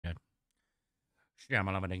Yeah,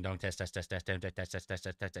 my ding dong test test test test test test test test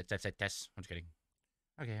test test test test test. I'm just kidding.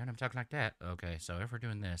 Okay, and I'm talking like that. Okay, so if we're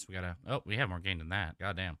doing this, we gotta. Oh, we have more gain than that.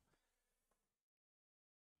 Goddamn.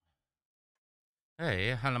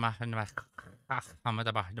 Hey,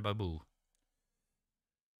 boo.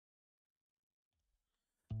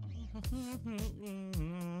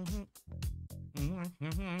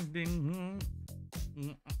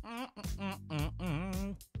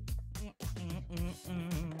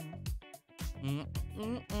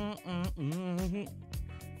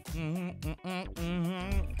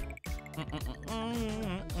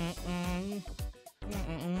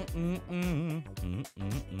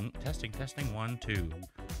 Testing, testing. 1, 2.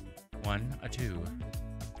 1, a 2.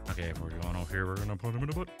 Okay, if we're going over here, we're gonna put him in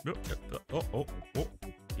the butt. Oh.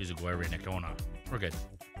 He's a guy right in the corner. We're good.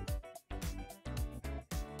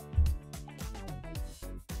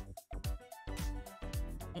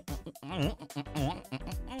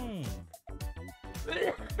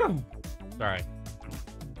 Sorry.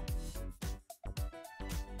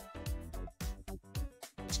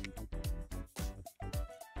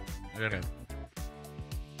 Okay.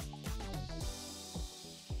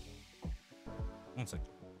 One second.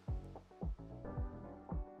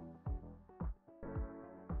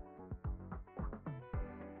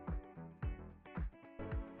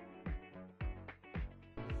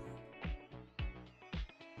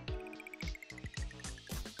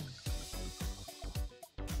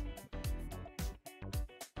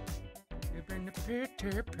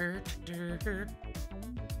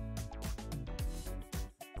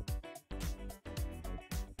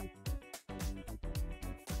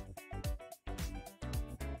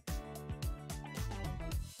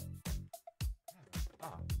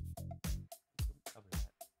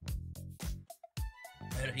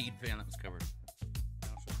 I had a heat fan that was covered. I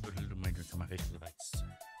also put a little of my drink on my face with ice.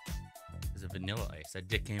 It's a vanilla ice. That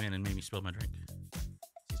dick came in and made me spill my drink. Is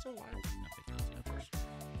he still alive? No, yeah, of course.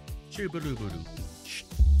 Shoo-ba-doo-ba-doo.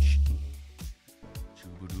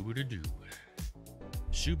 Shoo-ba-doo-ba-doo.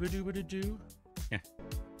 Shoo-ba-doo-ba-doo. Yeah.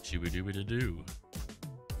 Shoo-ba-doo-ba-doo.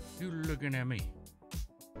 Who's looking at me?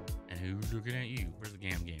 And who's looking at you? Where's the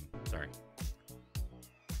game? Sorry.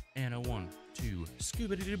 And a 1, 2.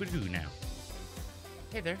 Scooba-doo-ba-doo now.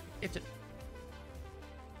 Hey there, it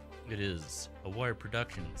is a Wire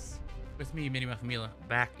Productions. With me, Minnie Muffamila,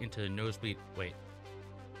 back into Nosebleed. Wait.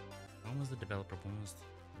 When was the developer? When was the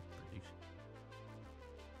producer?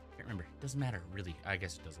 Can't remember. Doesn't matter, really. I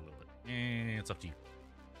guess it does a little bit. It's up to you.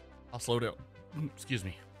 I'll slow down. Excuse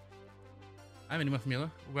me. I'm Minnie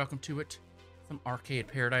Muffamila. Welcome to it. Some Arcade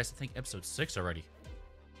Paradise. I think episode 6 already.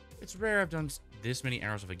 It's rare I've done this many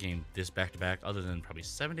hours of a game this back-to-back, other than probably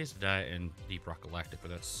 7 Days to Die and Deep Rock Galactic,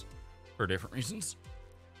 but that's for different reasons.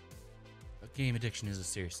 But game addiction is a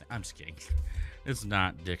serious thing. I'm just kidding. It's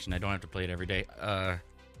not addiction. I don't have to play it every day.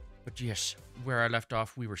 But yes, where I left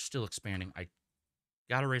off, we were still expanding. I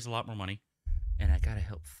gotta raise a lot more money, and I gotta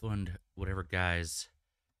help fund whatever guy's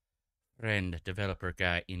friend, developer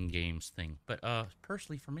guy, in-games thing. But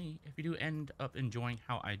personally for me, if you do end up enjoying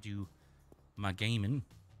how I do my gaming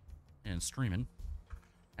and streaming,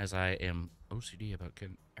 as I am OCD about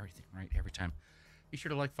getting everything right every time, be sure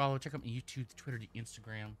to like, follow, check out my YouTube, the Twitter, the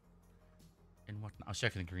Instagram, and whatnot. I was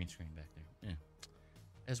checking the green screen back there, yeah.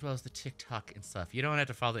 As well as the TikTok and stuff. You don't have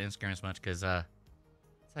to follow the Instagram as much because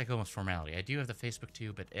it's like almost formality. I do have the Facebook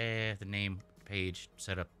too, but the name page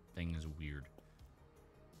setup thing is weird.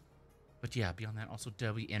 But yeah, beyond that, also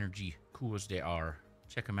W Energy, cool as they are.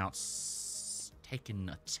 Check them out. Taking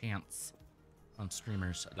a chance on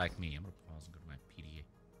streamers like me. I'm gonna pause and go to my PDA.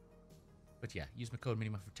 But yeah, use my code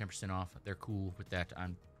MiniMuff for 10% off. They're cool with that.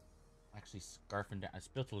 I'm actually scarfing down. I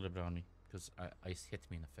spilled a little bit on me because ice hit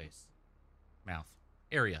me in the face, mouth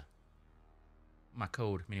area. My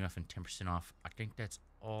code MiniMuff 10% off. I think that's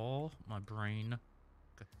all. My brain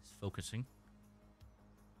is focusing.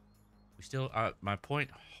 We still, my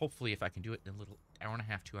point. Hopefully, if I can do it in a little hour and a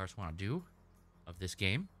half, 2 hours, what I do of this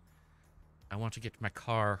game, I want to get my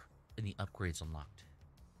car and the upgrades unlocked.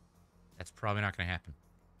 That's probably not going to happen.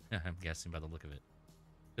 I'm guessing by the look of it.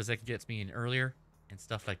 Because that gets me in earlier, and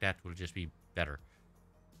stuff like that will just be better.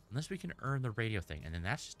 Unless we can earn the radio thing, and then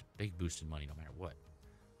that's just a big boost in money no matter what.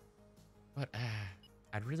 But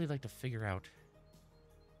I'd really like to figure out...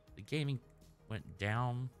 The gaming went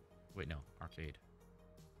down... Wait, no. Arcade.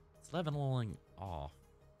 It's leveling off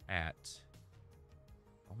at...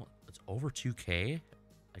 Almost, it's over 2K.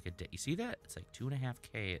 Like a day. You see that? It's like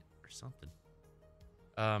 2.5K or something.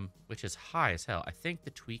 Which is high as hell. I think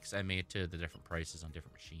the tweaks I made to the different prices on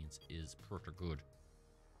different machines is pretty good.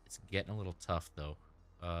 It's getting a little tough though,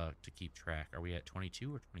 to keep track. Are we at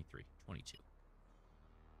 22 or 23? 22.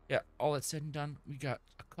 Yeah, all that's said and done, we got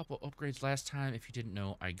a couple upgrades last time. If you didn't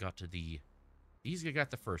know, I got to these I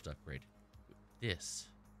got the first upgrade. This,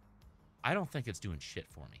 I don't think it's doing shit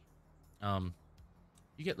for me.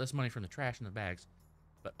 You get less money from the trash in the bags,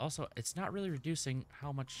 but also it's not really reducing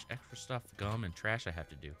how much extra stuff, gum and trash I have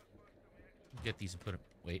to do. Get these and put them.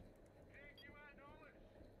 Wait.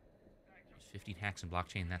 15 hacks in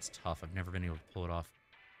blockchain. That's tough. I've never been able to pull it off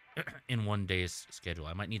in one day's schedule.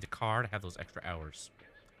 I might need the car to have those extra hours.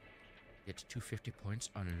 Get to 250 points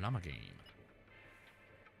on Llama game.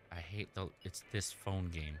 I hate it's this phone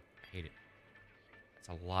game. I hate it. It's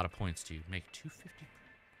a lot of points to make 250.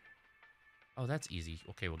 Oh, that's easy.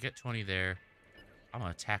 Okay, we'll get 20 there. I'm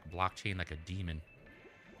gonna attack blockchain like a demon.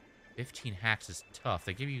 15 hacks is tough.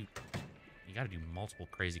 They give you gotta do multiple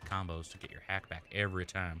crazy combos to get your hack back every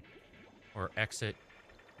time. Or exit.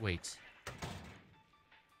 Wait.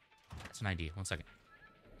 That's an idea. 1 second.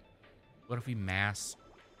 What if we mass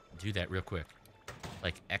do that real quick?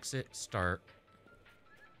 Like exit, start.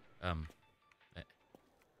 What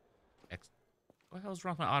the hell's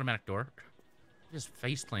wrong with my automatic door? I just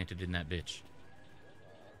face planted in that bitch.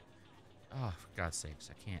 Oh, for God's sakes!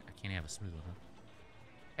 I can't have a smooth one. Huh?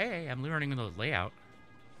 Hey, I'm learning the layout.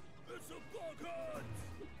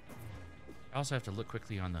 I also have to look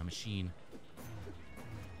quickly on the machine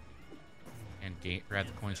and grab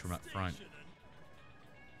the coins from up front.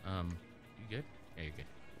 You good? Yeah, you're good.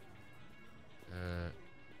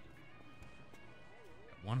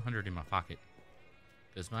 100 in my pocket.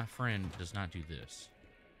 Because my friend does not do this.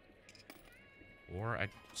 Or I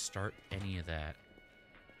start any of that.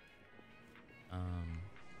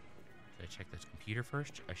 Should I check this computer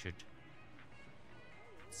first? I should.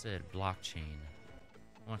 It said blockchain.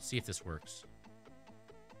 I want to see if this works.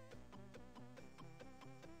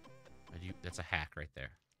 That's a hack right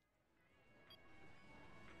there.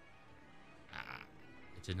 Ah,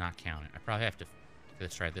 it did not count it. I probably have to.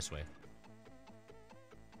 Let's try it this way.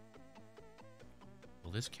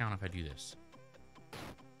 Will this count if I do this?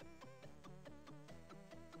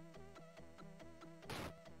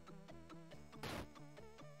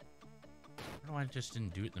 Why do I just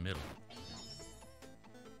didn't do it in the middle?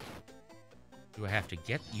 Do I have to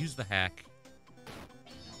use the hack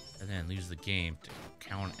and then lose the game to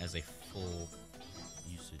count as a full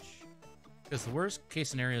usage? Because the worst case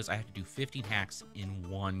scenario is I have to do 15 hacks in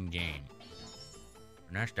one game.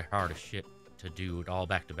 And that's the hardest shit to do it all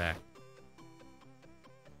back to back.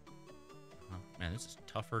 Oh, man, this is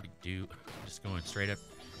tougher to do. Just going straight up.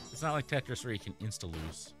 It's not like Tetris where you can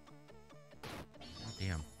insta-lose. Oh,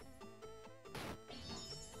 damn.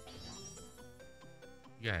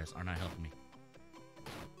 You guys are not helping me.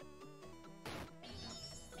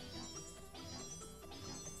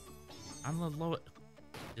 I'm the lowest.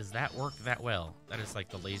 Does that work that well? That is like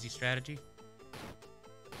the lazy strategy.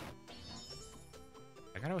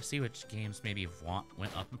 I gotta see which games maybe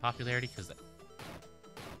went up in popularity because.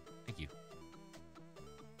 Thank you.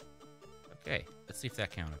 Okay, let's see if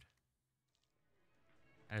that counted.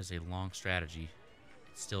 That is a long strategy.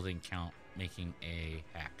 It still didn't count making a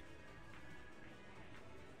hack.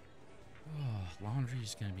 Oh, laundry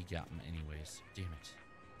is gonna be gotten anyways. Damn it.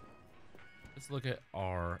 Let's look at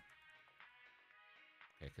our.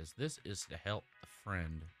 Okay, because this is to help the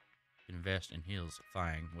friend invest in his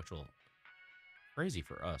thing, which will crazy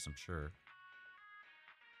for us, I'm sure.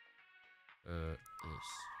 This.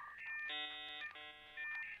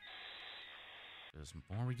 Because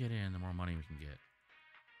the more we get in, the more money we can get.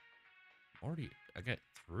 I got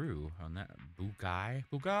through on that. Boogai?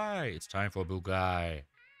 Boogai! It's time for Boogai.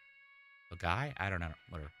 Boogai? I don't know.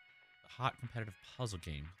 Whatever. A hot competitive puzzle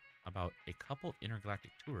game about a couple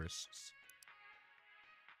intergalactic tourists.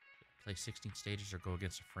 Play 16 stages or go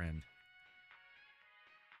against a friend.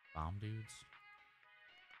 Bomb dudes.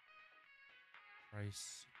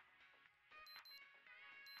 Price.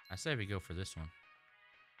 I say we go for this one.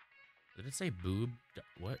 Did it say boob?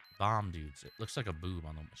 What? Bomb dudes. It looks like a boob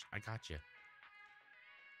on the. I got you.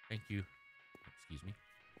 Thank you. Excuse me.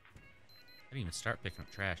 I didn't even start picking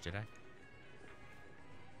up trash, did I?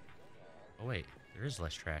 Oh wait, there is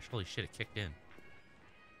less trash. Holy shit, it kicked in.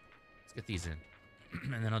 Let's get these in.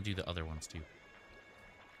 And then I'll do the other ones too.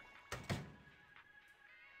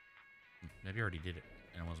 Maybe I already did it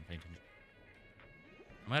and I wasn't paying attention.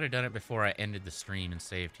 I might have done it before I ended the stream and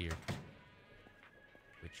saved here.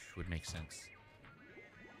 Which would make sense.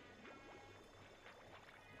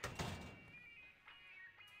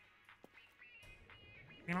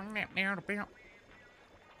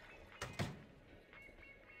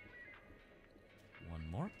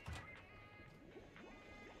 One more.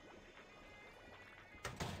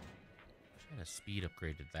 Wish I had a speed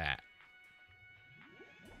upgrade to that.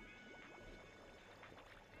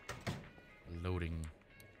 loading.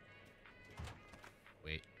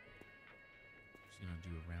 Wait. Just gonna do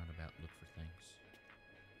a roundabout look for things.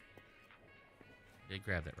 Did I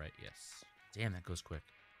grab that right? Yes. Damn, that goes quick.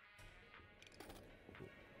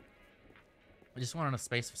 I just want enough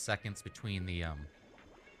space of seconds between the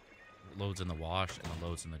loads in the wash and the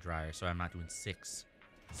loads in the dryer, so I'm not doing 6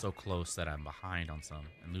 so close that I'm behind on some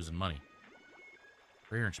and losing money.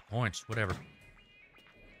 300 points, whatever.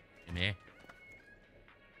 Meh.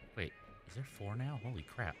 Wait, is there 4 now? Holy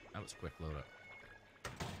crap, that was a quick load up.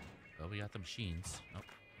 Well, we got the machines. Oh,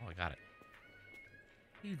 I got it.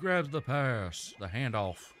 He grabs the pass, the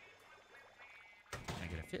handoff. Can I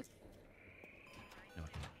get a 5th? No, I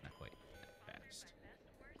can't. Not quite that fast.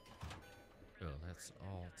 Oh, that's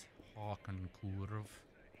all talking cool of.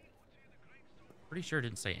 Pretty sure it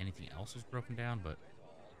didn't say anything else was broken down, but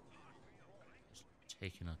just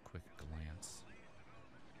taking a quick glance.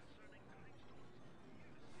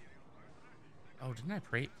 Oh, didn't I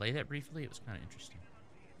play that briefly? It was kind of interesting.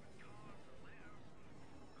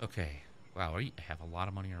 Okay. Wow, I have a lot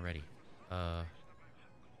of money already. I'm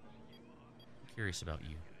curious about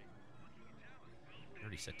you.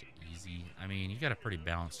 Already set to easy. I mean, you got a pretty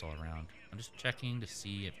balanced all around. I'm just checking to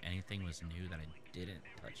see if anything was new that I didn't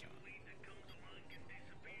touch on.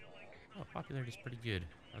 Oh, popularity's pretty good.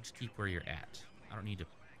 I'll just keep where you're at. I don't need to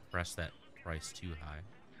press that price too high.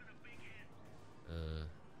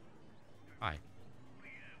 Hi.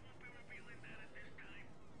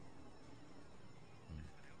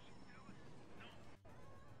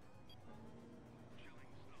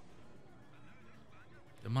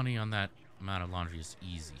 The money on that amount of laundry is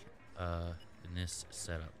easy. In this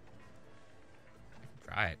setup. I can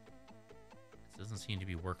try it. This doesn't seem to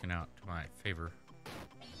be working out to my favor.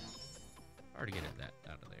 Hard to get that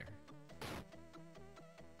out of there.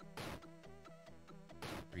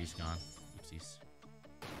 3's gone. Oopsies.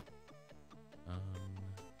 Let's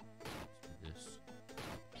do this.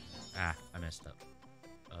 Ah, I messed up.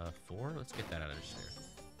 4. Let's get that out of there.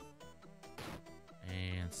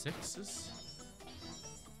 And 6s.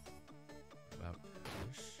 About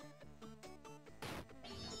push.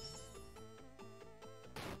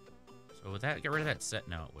 So would that get rid of that set?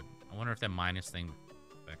 No, it wouldn't. I wonder if that minus thing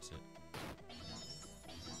affects it.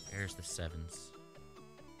 There's the 7s.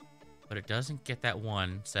 But it doesn't get that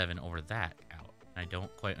 7 over that out. I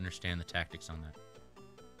don't quite understand the tactics on that.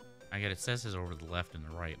 I get it says it's over the left and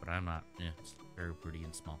the right, but I'm not. Yeah, it's very pretty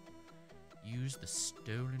and small. Use the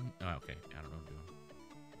stolen. Oh, okay. I don't know what I'm doing.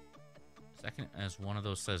 Second, as one of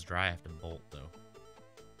those says dry, I have to bolt though.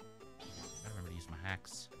 I remember to use my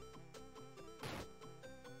hacks.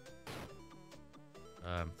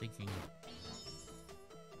 I'm thinking.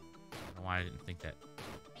 I don't know why I didn't think that.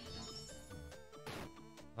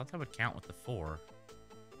 I thought that would count with the 4.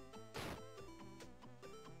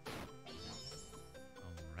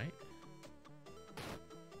 Alright.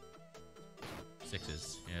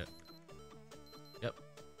 6s. Yep. Yep.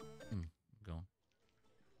 I'm going.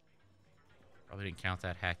 Probably didn't count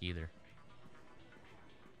that hack either.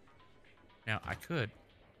 Now, I could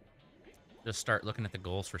just start looking at the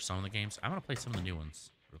goals for some of the games. I'm going to play some of the new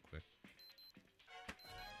ones real quick.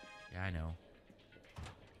 Yeah, I know.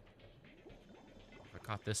 I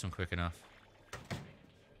caught this one quick enough.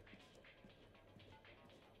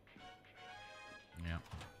 Yeah.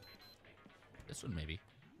 This one, maybe.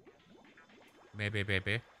 Maybe,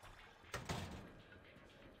 baby.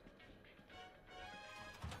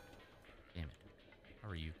 Damn it. How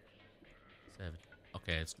are you? 7.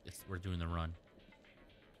 Okay, we're doing the run.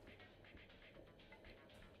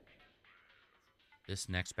 This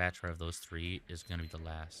next batch of those 3 is going to be the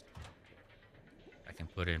last. I can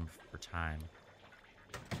put in for time.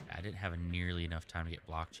 I didn't have nearly enough time to get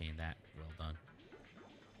blockchain that well done.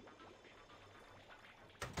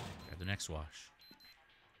 Grab the next wash.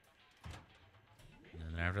 And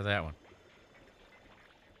then after that one.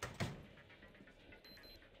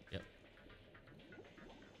 Yep.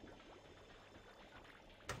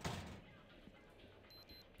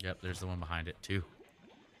 Yep, there's the one behind it too.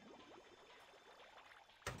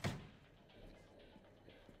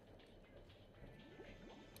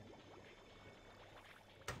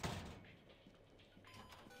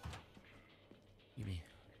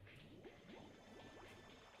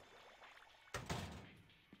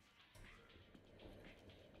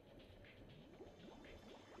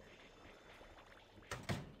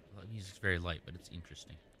 Music's very light, but it's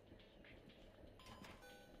interesting.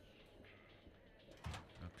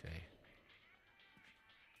 Okay.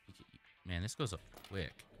 Man, this goes up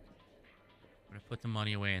quick. I'm gonna put the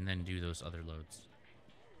money away and then do those other loads.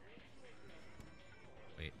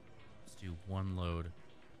 Wait. Let's do one load.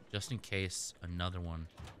 Just in case another one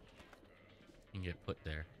can get put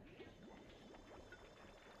there.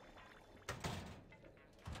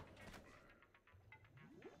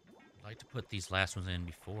 I'd like to put these last ones in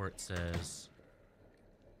before it says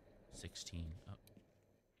 16. Oh,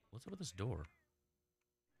 what's up with this door?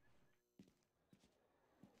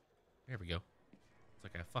 There we go. It's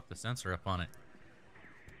like I fucked the sensor up on it.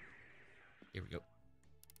 Here we go.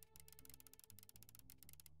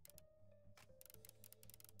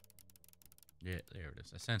 Yeah, there it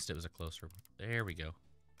is. I sensed it was a closer one. There we go.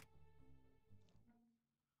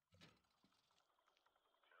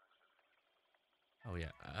 Oh,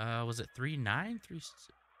 yeah. Was it 3-9? 3... Let's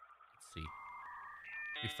see.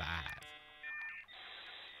 3-5.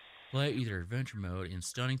 Play either adventure mode in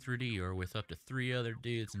stunning 3D or with up to 3 other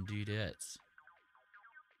dudes and dudettes.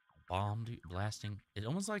 Bomb blasting. It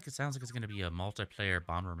almost like it sounds like it's going to be a multiplayer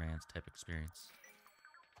Bomberman type experience.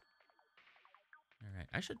 Alright,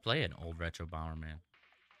 I should play an old retro Bomberman.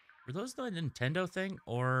 Were those the Nintendo thing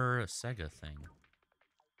or a Sega thing?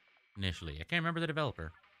 Initially. I can't remember the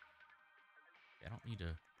developer. I don't need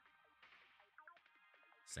to...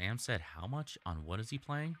 Sam said how much on what is he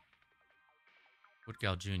playing?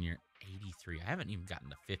 Woodgal Jr. 83. I haven't even gotten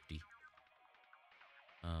to 50.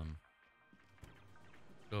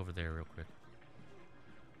 Go over there real quick.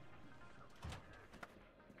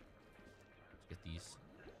 Let's get these.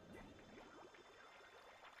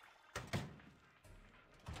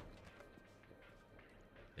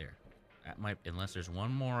 There. That might, unless there's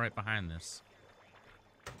one more right behind this.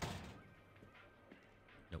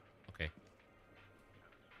 Nope. Okay.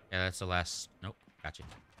 Yeah, that's the last. Nope. Gotcha.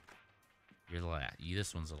 You're the last.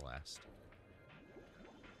 This one's the last.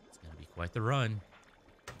 It's gonna be quite the run.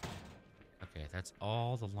 Okay, that's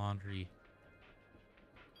all the laundry.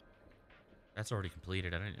 That's already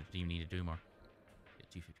completed. I don't even need to do more.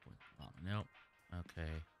 Get 250 points. Oh, nope.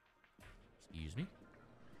 Okay. Excuse me.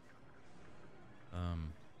 I was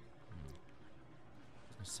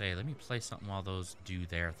gonna say, let me play something while those do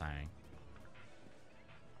their thing.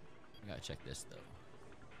 I gotta check this though.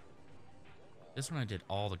 This one I did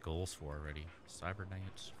all the goals for already. Cyber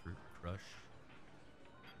Knights, Fruit Crush.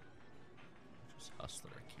 Which was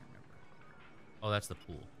Hustler, I can't remember. Oh, that's the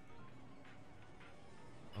pool.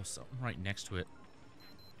 Oh, something right next to it.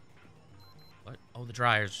 What? Oh, the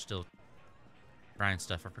dryers are still drying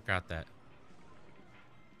stuff. I forgot that.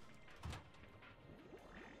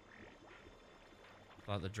 I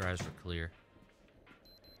thought the dryers were clear.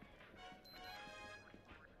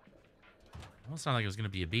 Almost sounded like it was going to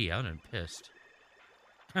be a bee. I would have been pissed.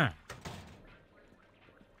 Huh.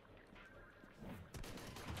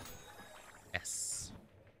 Yes.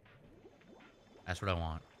 That's what I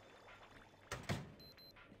want.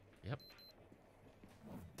 Yep.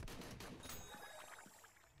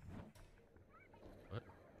 What?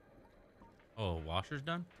 Oh, washer's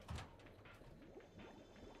done?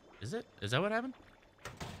 Is it? Is that what happened?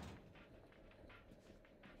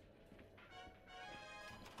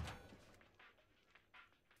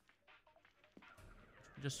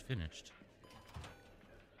 Just finished.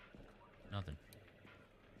 Nothing.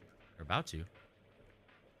 They're about to.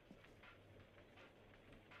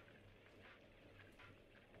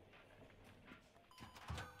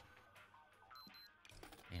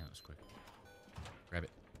 Damn, that was quick. Grab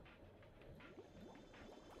it.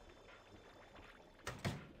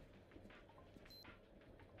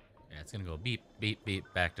 Yeah, it's gonna go beep, beep, beep,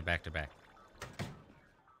 back to back to back.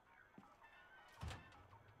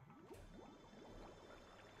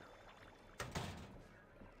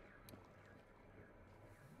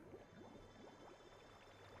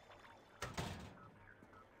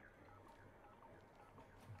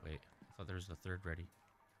 There's the third ready.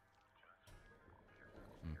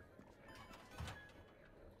 I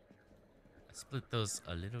split those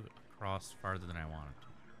a little across farther than I wanted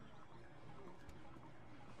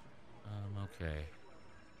to. Okay.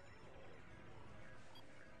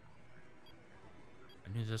 I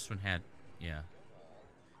knew this one had, yeah.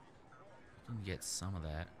 I can get some of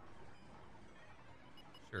that.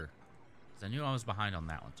 Sure. Because I knew I was behind on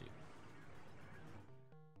that one too.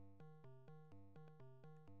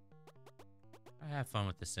 I have fun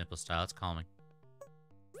with this simple style. It's calming.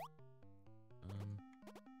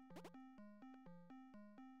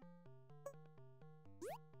 Let's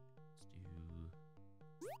do...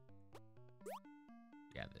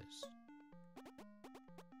 Yeah, this.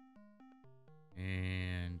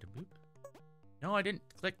 And... boop. No, I didn't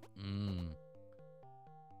click. I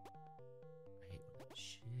hate when that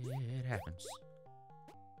shit happens.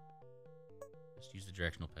 Just use the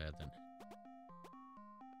directional pad then.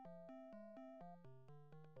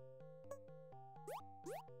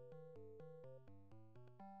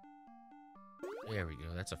 There we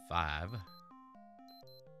go. That's a 5.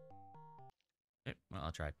 Well, I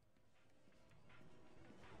tried.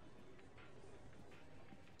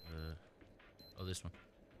 Oh, this one.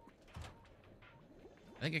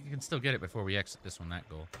 I think I can still get it before we exit this one, that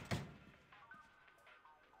goal.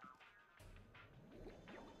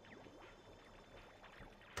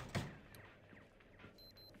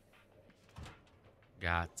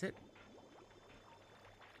 Got it.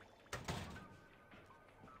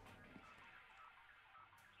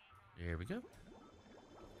 There we go.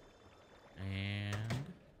 And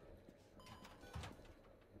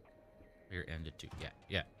we're ended too. Yeah,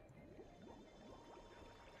 yeah.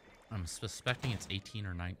 I'm suspecting it's 18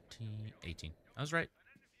 or 19. 18. I was right.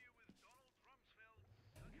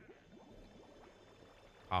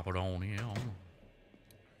 Pop it on in.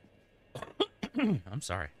 I'm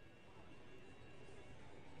sorry.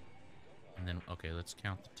 And then, okay, let's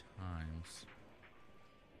count the times.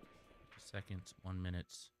 Seconds, 1 minute.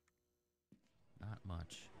 Not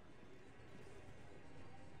much.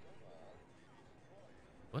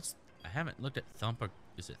 What's... I haven't looked at Thump a...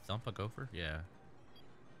 Is it Thump a Gopher? Yeah.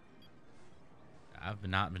 I've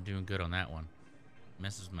not been doing good on that one. It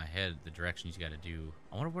messes with my head, the directions you gotta do.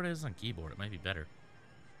 I wonder what it is on keyboard. It might be better.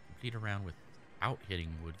 Complete a round without hitting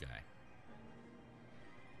wood guy.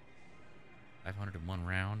 501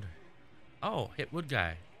 round. Oh, hit wood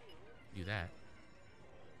guy. Do that.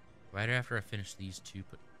 Right after I finish these two,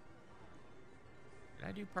 but... Did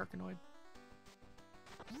I do Parkanoid?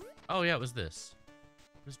 Oh, yeah, it was this.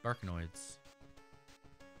 What is Barkanoids?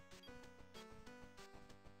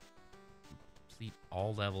 Complete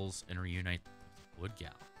all levels and reunite with Wood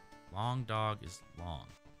Gal. Long dog is long.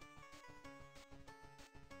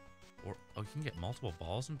 Or, oh, you can get multiple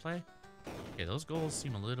balls in play? Okay, those goals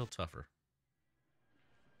seem a little tougher.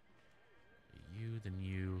 You, then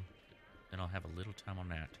you. Then I'll have a little time on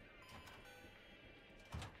that.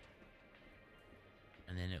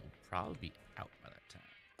 And then it will probably be out by that time.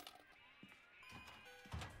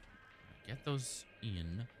 Get those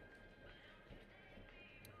in.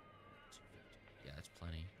 Yeah, that's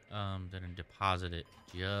plenty. Then deposit it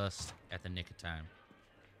just at the nick of time.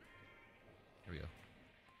 Here we go.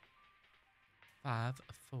 5,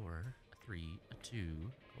 a 4, a 3, a 2,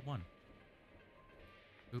 a 1.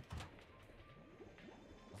 Oop.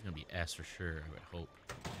 It's gonna be S for sure, I would hope.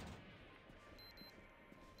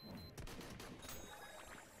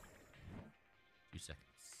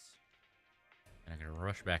 Seconds. And I'm gonna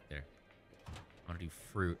rush back there. I'm gonna do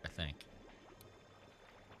fruit, I think.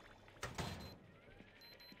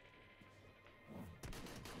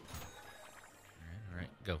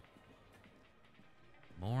 Alright, go.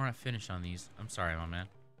 The more I finish on these, I'm sorry, my man.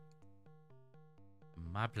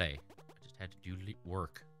 My play. I just had to do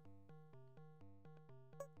work.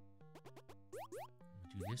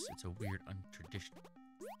 Do this. It's a weird, untraditional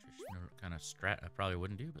kind of strat I probably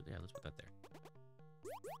wouldn't do, but yeah, let's put that there.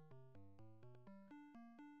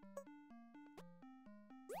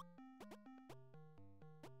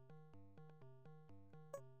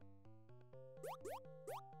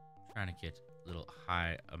 Trying to get little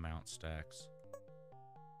high amount stacks.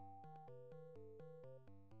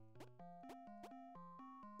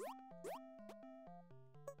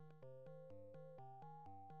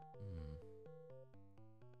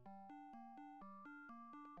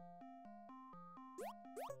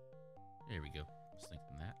 There we go. I was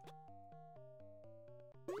thinking that.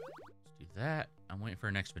 Let's do that. I'm waiting for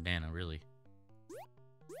our next banana, really.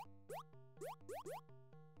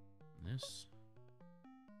 And this.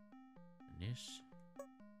 And this.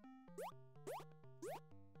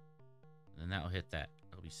 And then that'll hit that.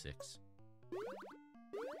 That'll be 6.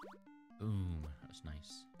 Boom. That's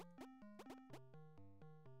nice.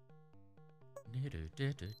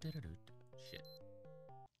 Shit.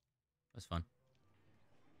 That's fun.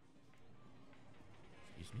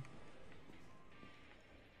 Excuse me.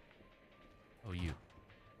 Oh, you.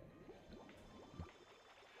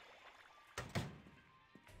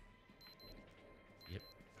 Yep.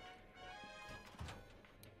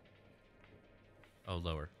 Oh,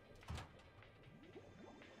 lower.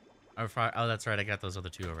 Oh, that's right. I got those other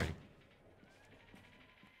 2 already.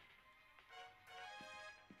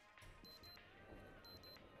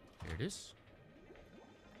 There it is.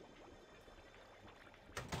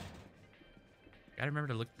 Gotta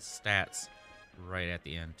remember to look at the stats right at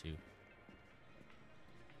the end, too.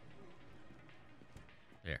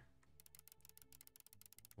 There.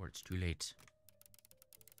 Or it's too late.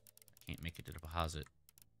 I can't make it to the deposit.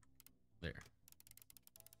 There.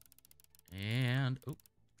 And, oh,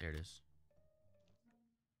 there it is.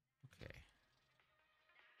 Okay.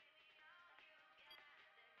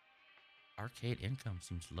 Arcade income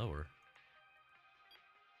seems lower.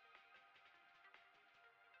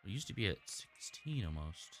 We used to be at 16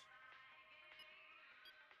 almost.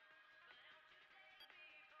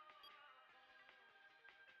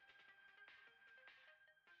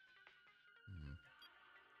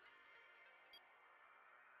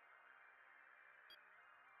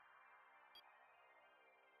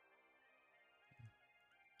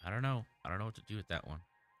 I don't know. I don't know what to do with that one.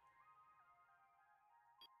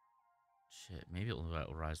 Shit, maybe it will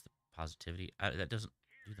rise the positivity. That doesn't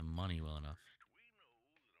do the money well enough.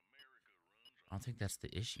 I don't think that's the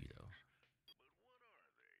issue, though.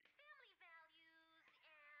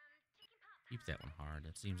 Keep that one hard.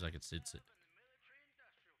 That seems like it suits it.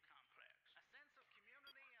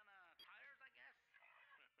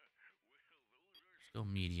 Let's go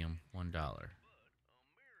medium, $1.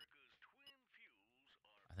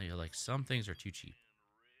 I think like some things are too cheap.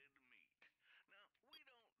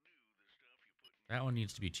 That one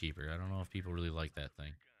needs to be cheaper. I don't know if people really like that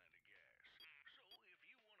thing.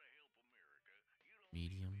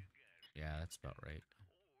 Medium. Yeah, that's about right.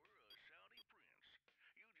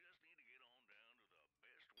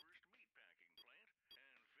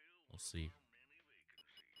 We'll see.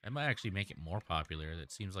 That might actually make it more popular.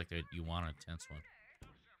 That seems like you want an intense one.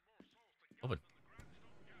 Open.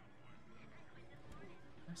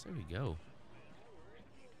 There we go.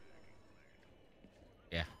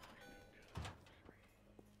 Yeah.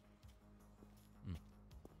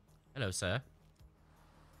 Hello, sir.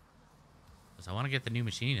 Because I want to get the new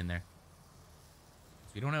machine in there.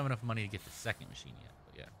 So we don't have enough money to get the second machine yet,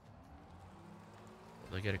 but yeah.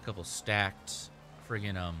 We'll get a couple stacked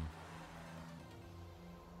friggin'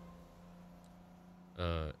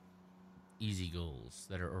 easy goals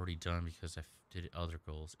that are already done because I did other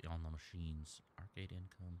goals on the machines. Arcade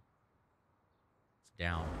income. It's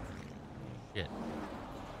down. Shit.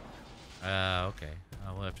 Okay.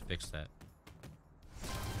 We'll have to fix that.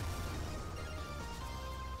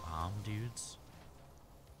 Bomb dudes.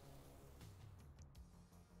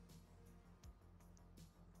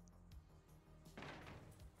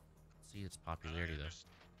 Let's see its popularity though.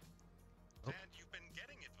 And you've been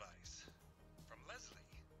getting advice from Leslie.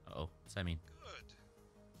 Uh-oh. What's that mean? Good.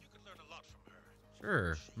 You could learn a lot from her.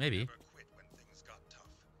 Sure, She maybe. never quit when things got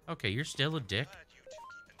tough. Okay, you're still a dick. Glad you two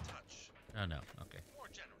keep in touch. Oh no. Okay. More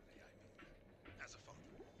generally, I mean, as a father.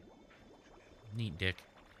 Neat, dick.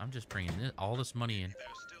 I'm just bringing all this money in.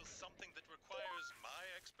 There's still something that requires my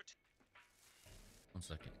expertise. 1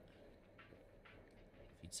 second.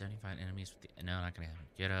 Defeat 75 enemies with the... No, not gonna happen.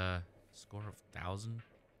 Get a score of 1,000.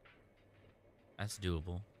 That's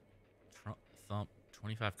doable. Thump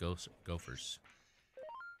 25 gophers.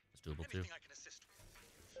 That's doable too. Anything I can assist with.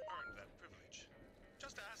 You've earned that privilege.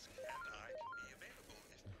 Just ask, and I can be available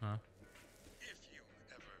if you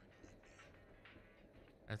ever need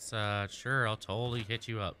me. That's sure. I'll totally hit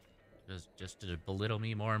you up. Just to belittle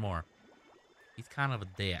me more and more. He's kind of a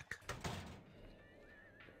dick.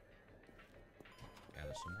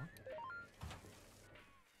 Gather some more.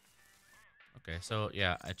 Okay, so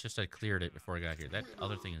yeah, I cleared it before I got here. That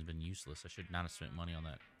other thing has been useless. I should not have spent money on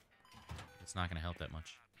that. It's not going to help that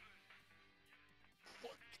much.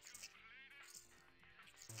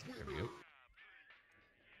 There we go.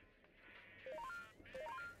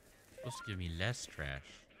 Supposed to give me less trash.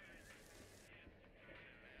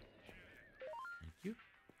 Thank you.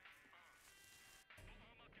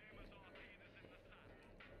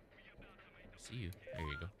 See you. There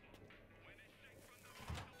you go.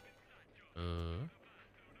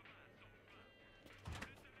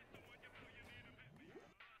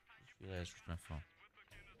 Just realized where's my phone.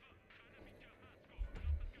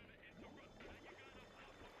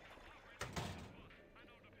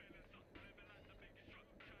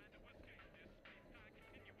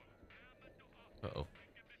 Uh-oh.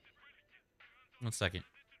 1 second.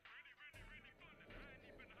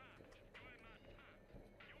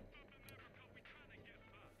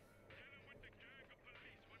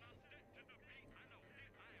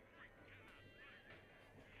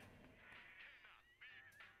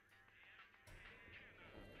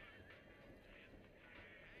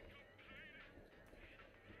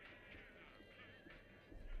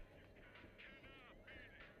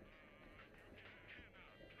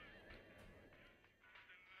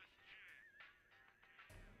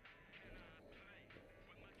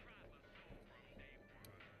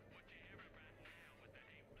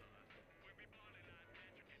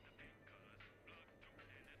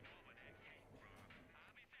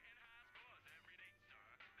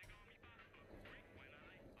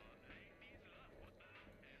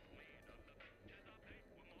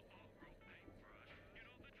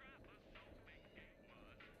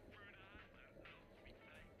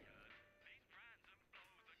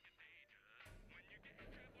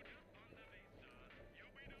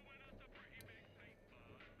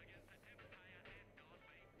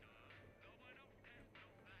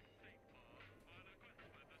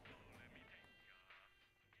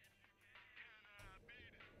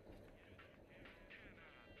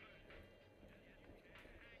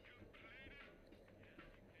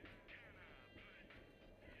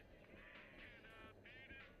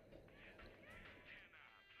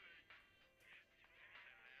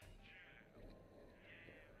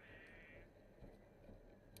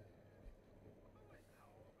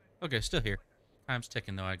 Okay, still here. Time's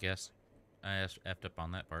ticking though, I guess. I effed up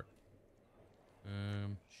on that part.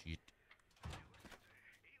 Shit.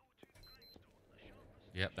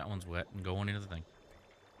 Yep, that one's wet and going into the thing.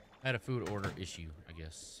 I had a food order issue, I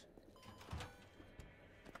guess.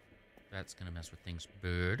 That's gonna mess with things,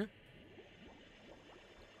 bird.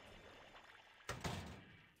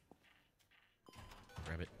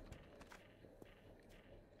 Grab it.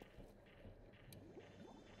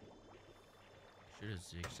 Should have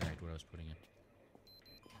zigzagged what I was putting in.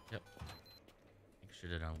 Yep.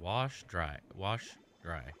 Should have done wash, dry. Wash,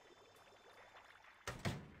 dry.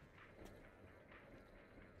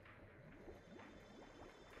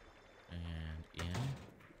 And in.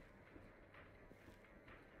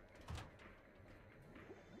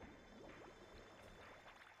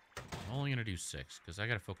 I'm only gonna do 6 because I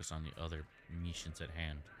gotta focus on the other missions at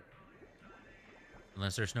hand.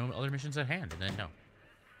 Unless there's no other missions at hand, and then no.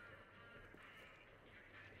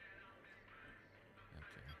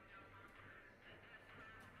 Okay.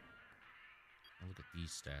 I'll look at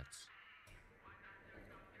these stats.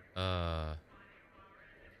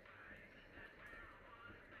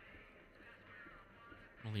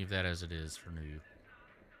 I'll leave that as it is for new.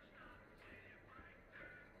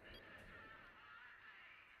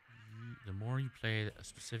 The more you play a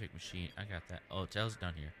specific machine, I got that. Oh, it tells it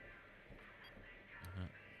down here.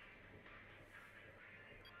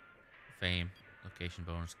 Fame, location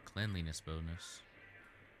bonus, cleanliness bonus.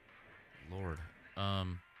 Lord.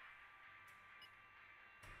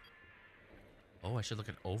 Oh, I should look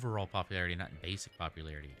at overall popularity, not basic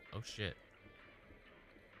popularity. Oh, shit.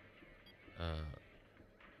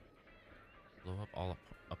 Blow up all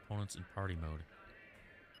opponents in party mode.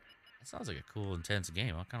 That sounds like a cool, intense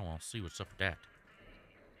game. I kind of want to see what's up with that.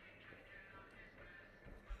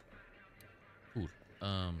 Cool.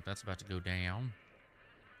 That's about to go down.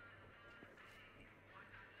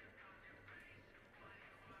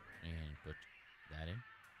 And put that in.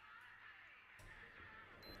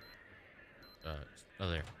 Oh,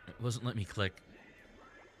 there. It wasn't letting me click.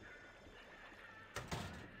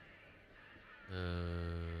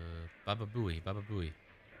 Baba Booey, Baba Booey.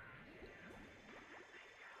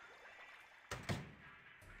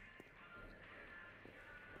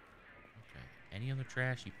 Okay. Any other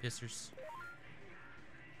trash, you pissers?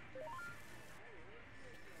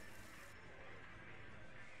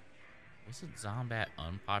 Wasn't Zombat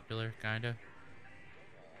unpopular, kinda?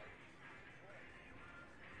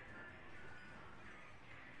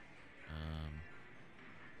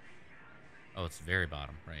 Oh, it's very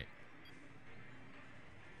bottom, right.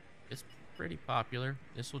 It's pretty popular.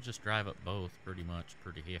 This will just drive up both, pretty much,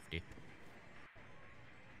 pretty hefty.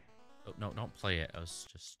 Oh, no, don't play it. I was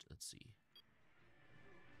just, let's see.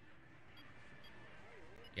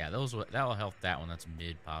 Yeah, that will help that one. That's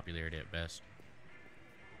mid popularity at best.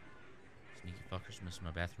 Sneaky fuckers messing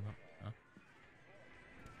my bathroom up. Huh?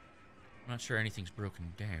 I'm not sure anything's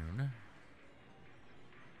broken down.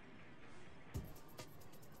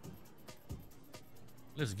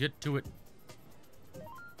 Let's get to it.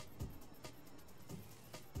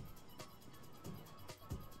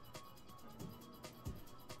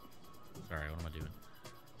 Sorry, what am I doing?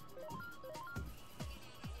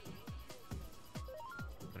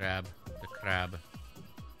 Grab the crab.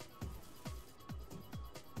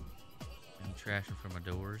 Any trash in front of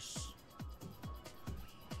my doors?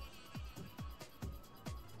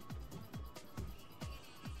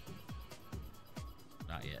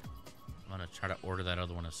 Not yet. I'm gonna try to order that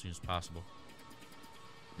other one as soon as possible.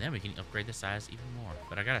 Then we can upgrade the size even more.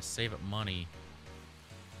 But I gotta save up money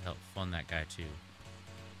to help fund that guy too.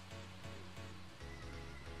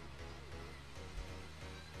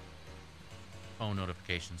 Phone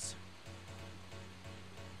notifications.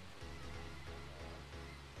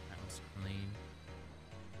 That one's clean.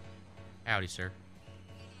 Howdy, sir.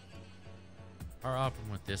 Our problem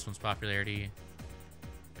with this one's popularity.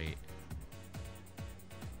 Wait.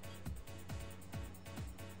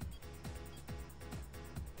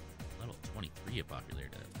 Level 23 of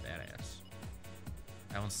popularity. That's badass.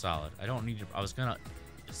 That one's solid. I don't need to. I was gonna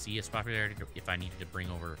see its popularity if I needed to bring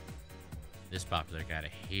over this popular guy to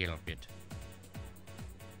help it.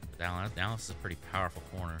 But now this is a pretty powerful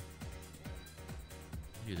corner.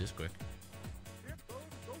 Do this quick.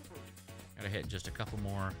 Gotta hit just a couple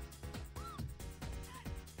more.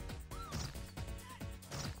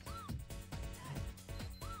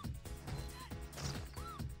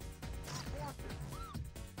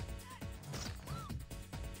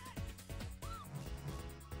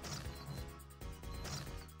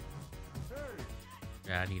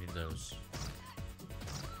 Yeah, I needed those.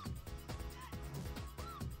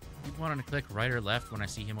 Keep wanting to click right or left when I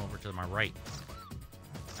see him over to my right.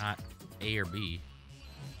 Not A or B.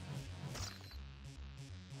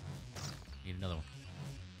 Need another one.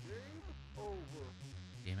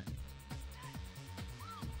 Damn it.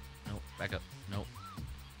 Nope. Back up. Nope.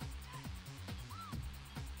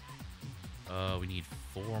 We need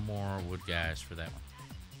 4 more wood guys for that one.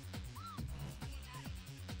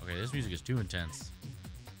 Okay, this music is too intense.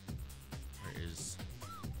 Where is...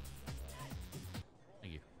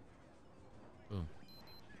 Thank you. Boom.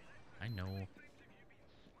 I know.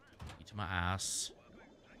 Eat my ass.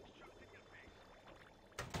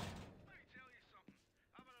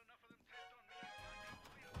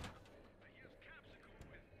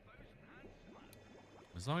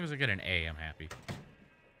 As long as I get an A, I'm happy.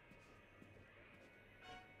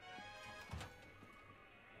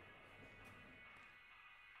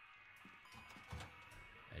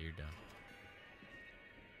 Yeah, you're done.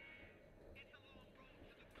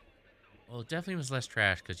 Well, it definitely was less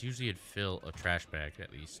trash, because usually it'd fill a trash bag,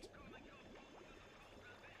 at least.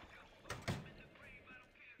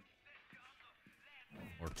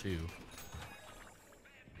 Or 2.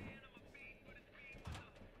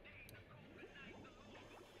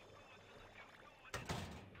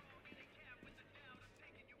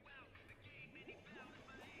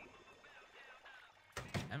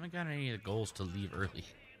 I haven't got any of the goals to leave early.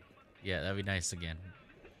 Yeah, that'd be nice again.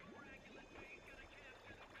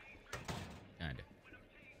 Kinda.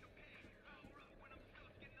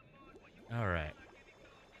 Alright.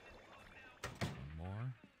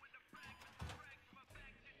 One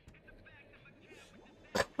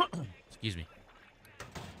more. Excuse me.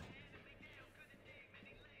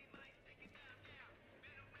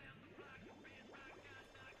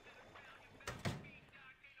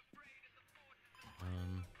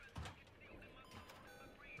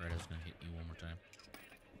 Right, I was gonna hit you one more time.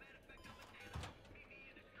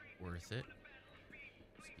 Worth it.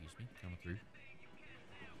 Excuse me, coming through.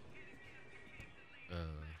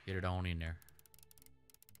 Get it on in there.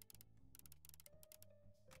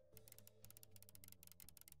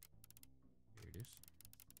 Here it is.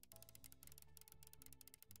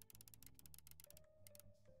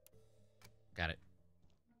 Got it.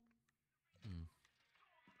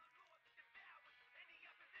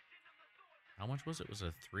 How much was it? Was it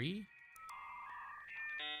a 3?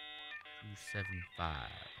 275.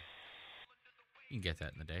 You can get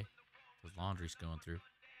that in the day. The laundry's going through.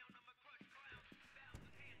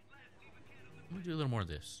 Let me do a little more of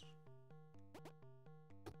this.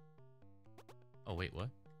 Oh, wait, what?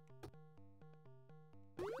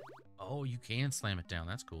 Oh, you can slam it down.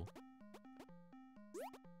 That's cool.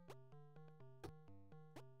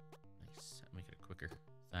 Nice. Make it a quicker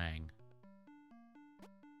thing.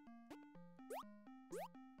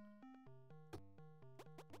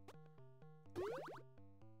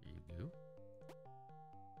 There you go.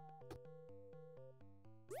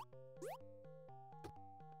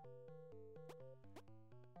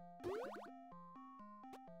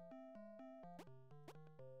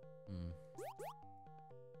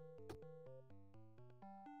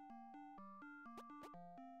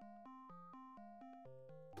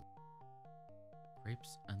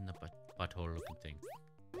 Grapes and the butthole looking thing.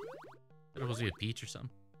 That was a peach or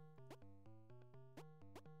something.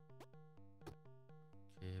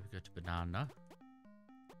 Okay, we got the banana.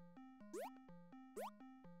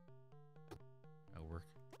 That'll work.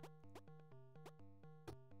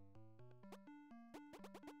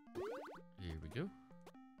 Here we go.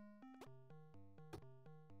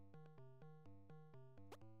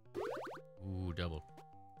 Ooh, double.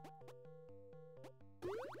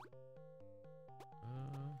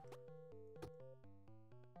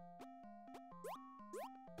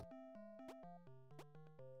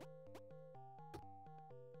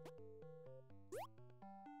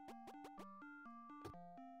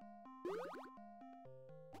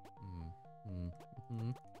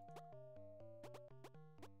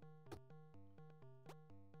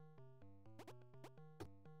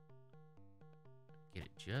 Get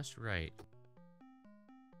it just right.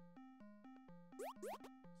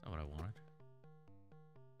 That's not what I wanted.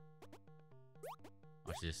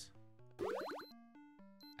 Watch this.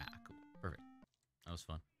 Ah, cool. Perfect. That was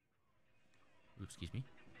fun. Oops, excuse me.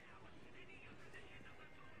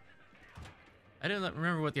 I didn't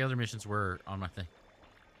remember what the other missions were on my thing.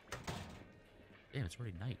 Damn, it's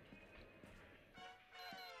already night.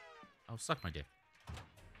 Oh, suck my dick.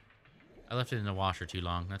 I left it in the washer too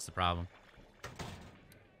long. That's the problem.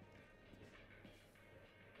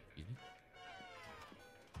 Excuse me.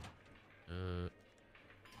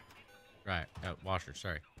 Right. Washer,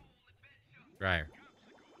 sorry. Dryer.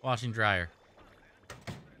 Washing dryer.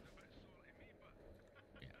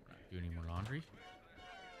 Yeah, I'm not doing any more laundry.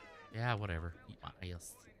 Yeah, whatever. Eat my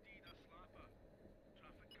ass.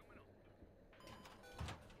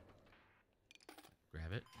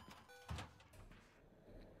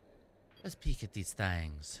 Let's peek at these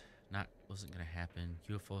things. Wasn't gonna happen.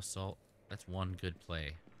 UFO assault. That's one good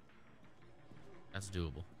play. That's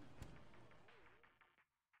doable.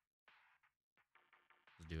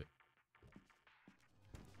 Let's do it.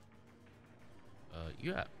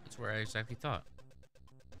 Yeah, that's where I exactly thought.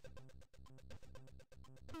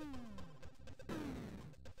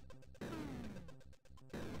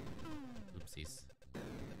 Oopsies.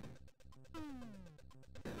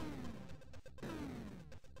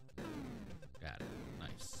 Got it.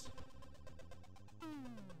 Nice.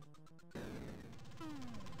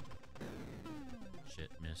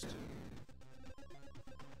 Shit, missed.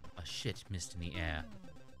 A shit missed in the air.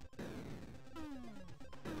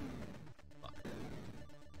 Fuck.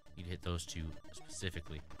 Need to hit those two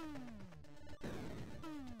specifically.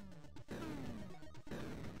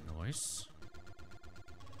 Nice.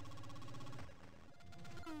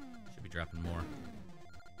 Should be dropping more.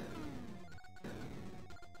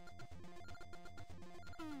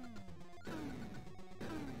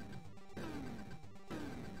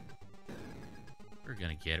 We're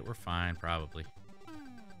gonna get it. We're fine, probably.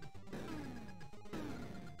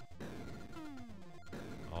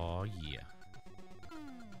 Oh, yeah.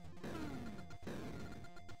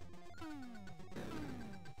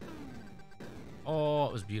 Oh,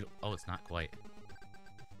 it was beautiful. Oh, it's not quite.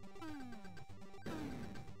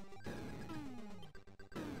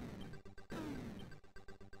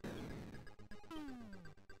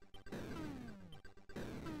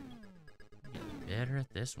 Getting better at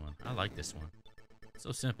this one. I like this one.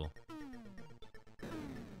 So simple.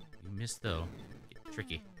 You missed though. Get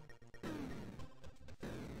tricky.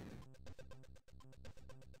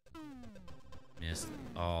 Missed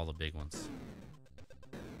all the big ones.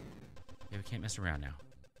 Yeah, we can't mess around now.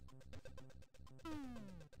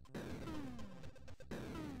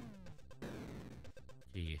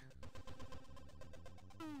 Yeah.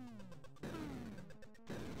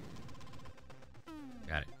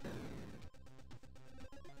 Got it.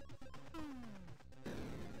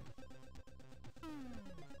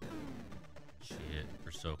 Shit,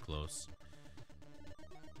 we're so close.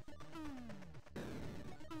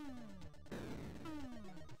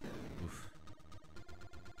 Oof.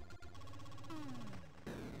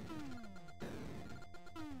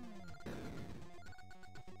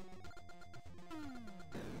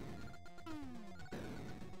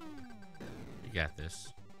 You got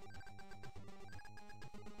this.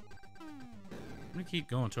 I'm gonna keep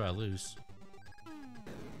going until I lose.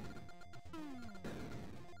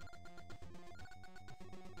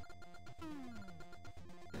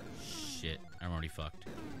 Shit, I'm already fucked.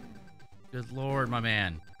 Good lord, my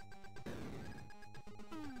man.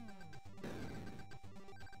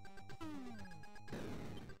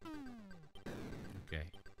 Okay.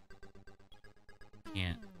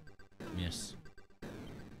 Can't miss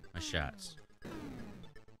my shots.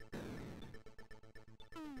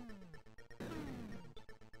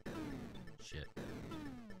 Shit.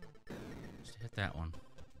 Just hit that one.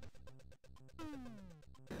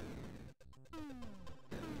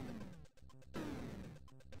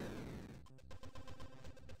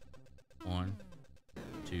 One,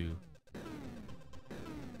 two. You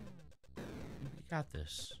got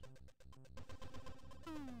this.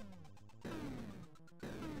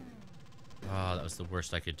 Oh, that was the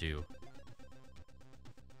worst I could do.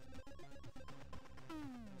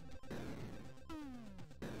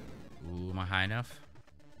 Ooh, am I high enough?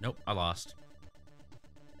 Nope, I lost.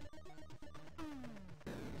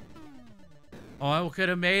 Oh, I could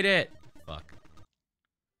have made it. Fuck.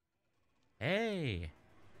 Hey.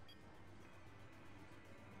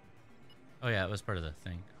 Oh yeah, it was part of the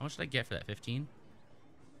thing. How much did I get for that? 15?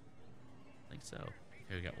 I think so.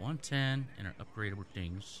 Okay, we got 110 and our upgradable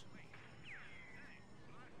things.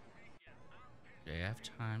 Okay, I have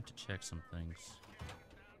time to check some things.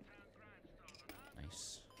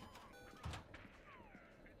 Nice.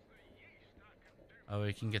 Oh,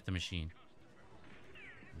 we can get the machine.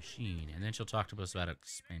 And then she'll talk to us about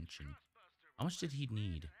expansion. How much did he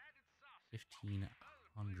need?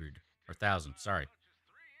 1,500 or 1,000. Sorry.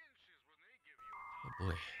 Oh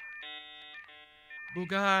boy.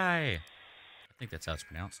 Boogai! I think that's how it's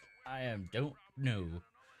pronounced. Don't know.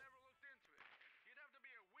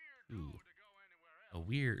 Ooh. A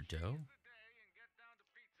weirdo?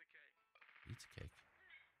 Pizza cake.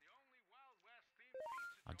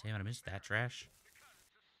 Oh damn it, I missed that trash.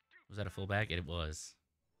 Was that a full bag? It was.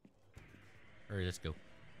 Hurry, let's go.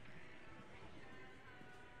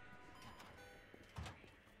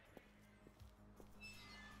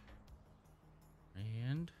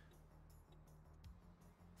 And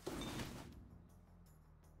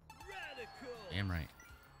damn right.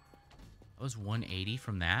 I was 180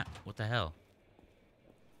 from that? What the hell?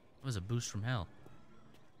 That was a boost from hell.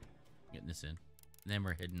 Getting this in. And then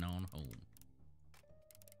we're heading on home.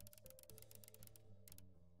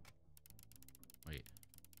 Wait.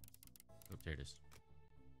 Oh, there it is.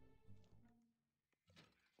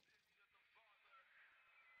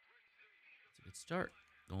 It's a good start.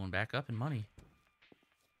 Going back up in money.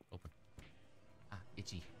 Open. Ah,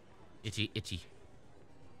 itchy. Itchy, itchy.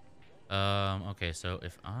 Okay, so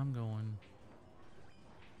if I'm going...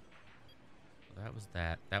 Well, that was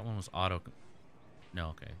that. That one was auto... No,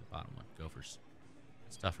 okay, the bottom one. Gophers.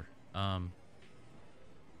 It's tougher.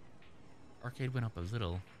 Arcade went up a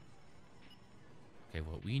little. Okay,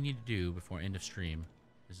 what we need to do before end of stream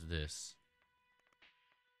is this.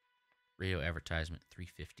 Radio advertisement,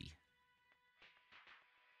 350.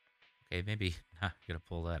 Okay, maybe not gonna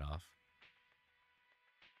pull that off.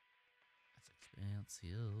 That's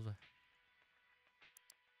expensive.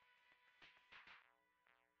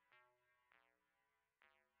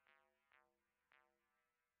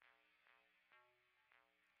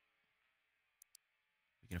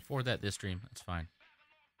 We can afford that this stream. That's fine.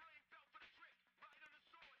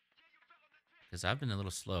 Because I've been a little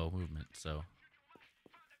slow movement, so...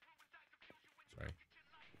 Sorry.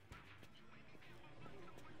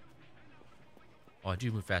 Oh, I do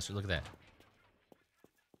move faster. Look at that.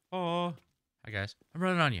 Oh. Hi, guys. I'm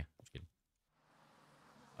running on you. I'm just kidding.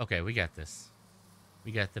 Okay, we got this.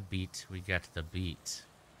 We got the beat. We got the beat.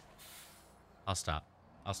 I'll stop.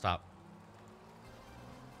 I'll stop.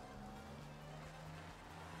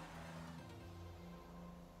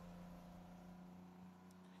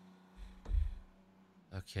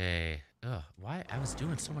 Okay. Ugh, why? I was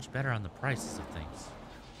doing so much better on the prices of things.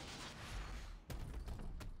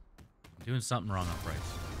 I'm doing something wrong on price.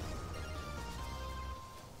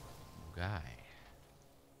 Oh, guy.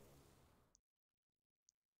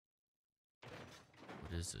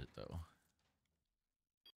 What is it, though?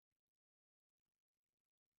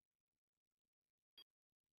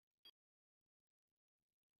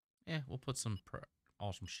 Yeah, we'll put some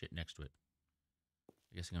awesome shit next to it.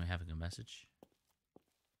 I guess I'm gonna have a message.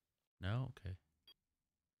 No? Okay.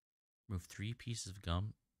 Remove 3 pieces of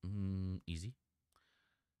gum. Easy.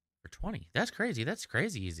 For 20. That's crazy. That's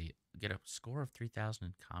crazy easy. Get a score of 3,000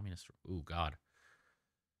 in communist. Ooh, God.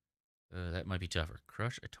 That might be tougher.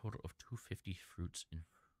 Crush a total of 250 fruits in...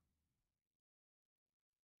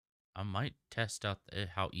 I might test out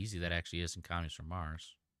how easy that actually is in Communists from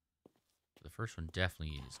Mars. The first one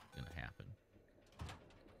definitely is going to happen.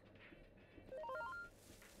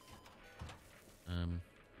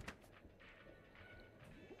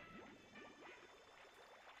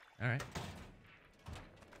 Alright.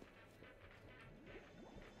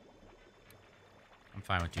 I'm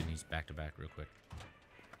fine with doing these back to back real quick.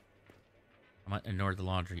 I might ignore the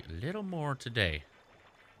laundry a little more today.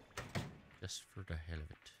 Just for the hell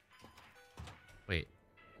of it. Wait.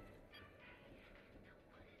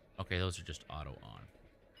 Okay, those are just auto on.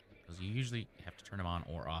 Because you usually have to turn them on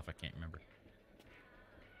or off. I can't remember.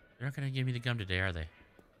 They're not going to give me the gum today, are they?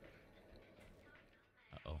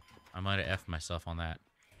 Uh-oh. I might have F'd myself on that.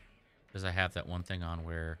 Because I have that one thing on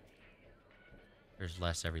where there's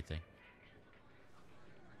less everything.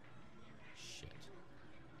 Shit.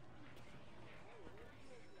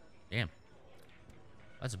 Damn.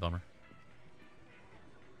 That's a bummer.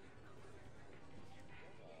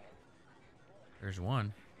 There's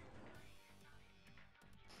one.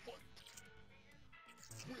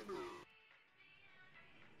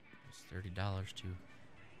 It's $30 too.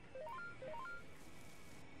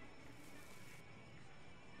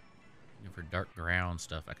 For dark ground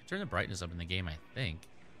stuff. I could turn the brightness up in the game, I think.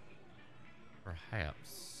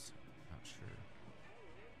 Perhaps. Not sure.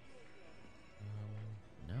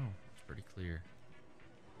 No, it's pretty clear.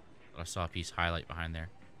 But I saw a piece highlight behind there.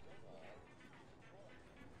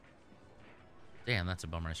 Damn, that's a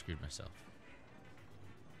bummer. I screwed myself.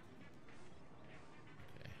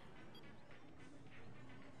 Okay.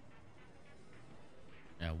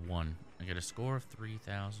 Now, 1. I get a score of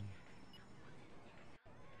 3,000.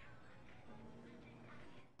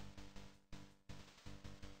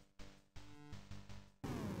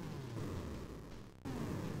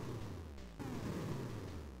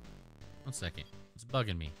 One second. It's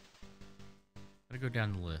bugging me. Gotta go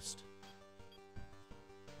down the list.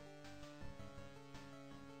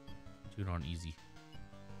 Do it on easy.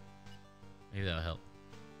 Maybe that'll help.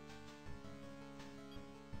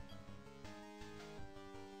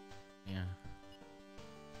 Yeah.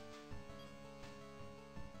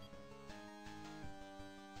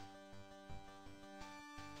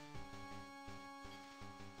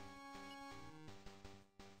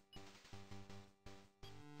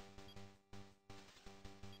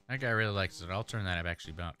 That guy really likes it. I'll turn that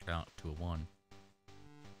actually down to a 1.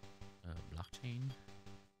 Blockchain.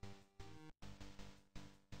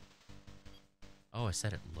 Oh, I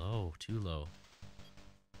set it low. Too low.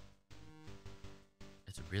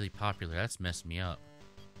 It's really popular. That's messed me up.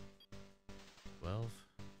 12.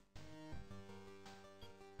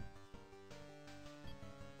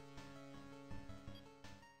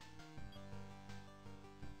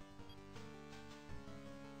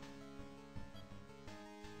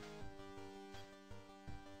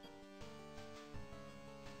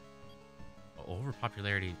 Over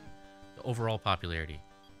popularity, the overall popularity.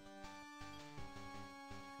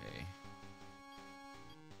 Okay,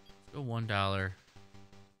 let's go $1.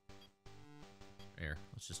 There,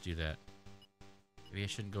 let's just do that. Maybe I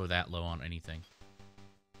shouldn't go that low on anything.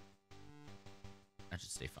 That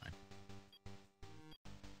should stay fine.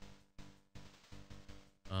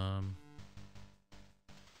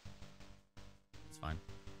 It's fine.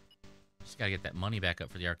 Just gotta get that money back up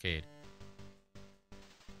for the arcade.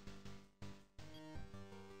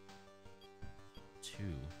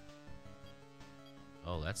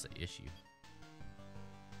 Oh, that's the issue.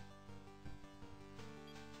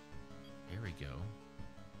 There we go.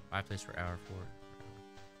 5 plays per hour, 4.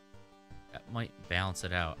 That might balance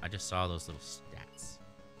it out. I just saw those little stats.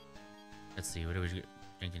 Let's see, what are we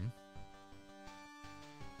thinking?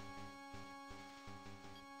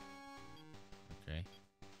 Okay.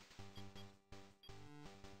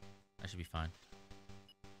 That should be fine.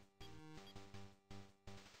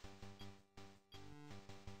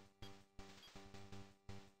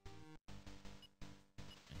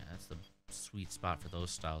 The sweet spot for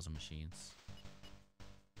those styles of machines.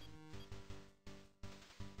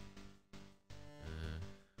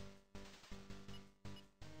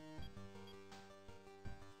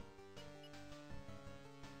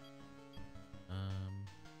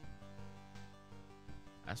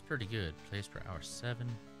 That's pretty good. Plays per hour 7.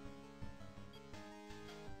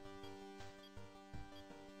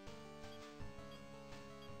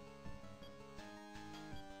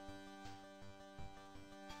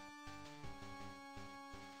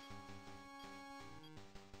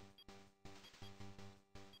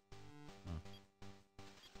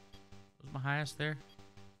 My highest there.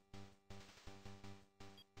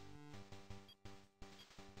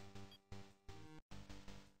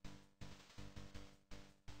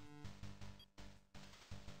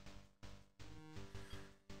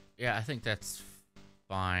 Yeah, I think that's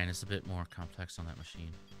fine. It's a bit more complex on that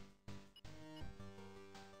machine.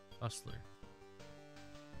 Hustler.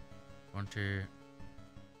 Hunter.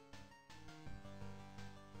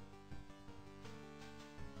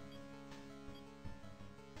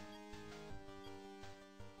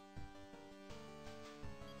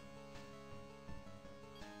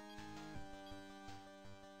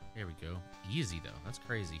 There we go. Easy, though. That's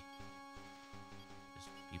crazy. Just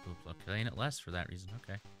people playing it less for that reason.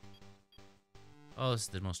 Okay. Oh, this is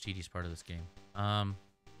the most tedious part of this game.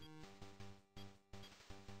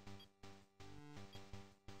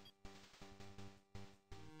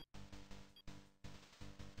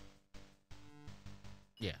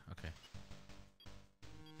 Yeah, okay.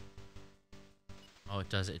 Oh, it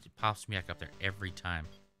does. It pops me back up there every time.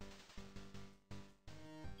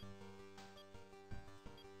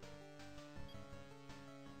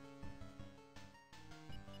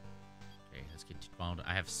 Okay, let's get found.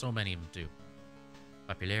 I have so many of them too.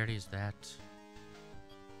 Popularity is that.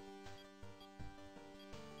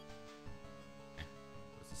 Okay.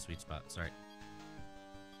 What's the sweet spot? Sorry.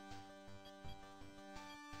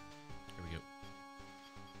 Here we go.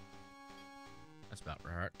 That's about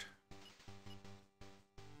right.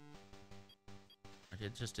 I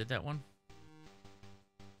just did that one.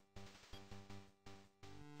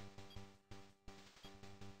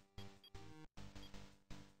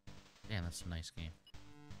 Damn, that's a nice game.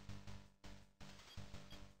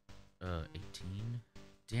 18.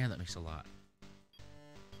 Damn, that makes a lot.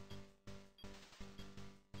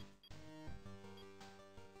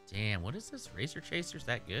 Damn, what is this? Racer Chaser's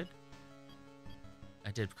that good?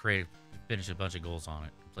 I did finish a bunch of goals on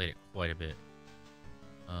it. Played it quite a bit.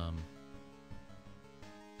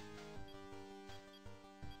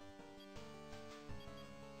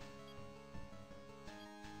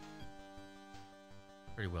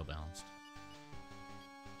 Pretty well balanced.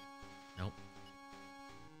 Nope.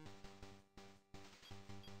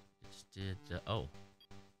 Just did, oh.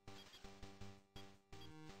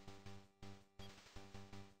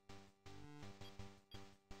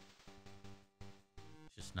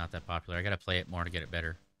 It's just not that popular. I gotta play it more to get it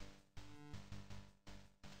better.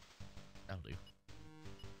 That'll do.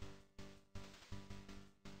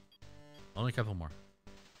 Only a couple more.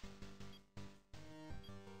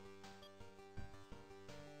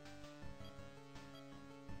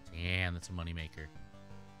 that's a moneymaker.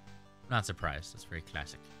 Not surprised. That's very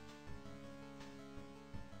classic.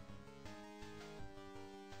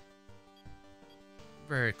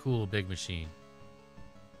 Very cool big machine.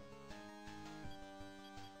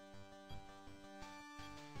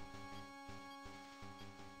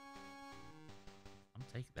 I'm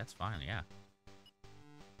taking. That's fine. Yeah.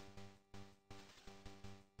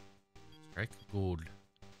 Strike gold.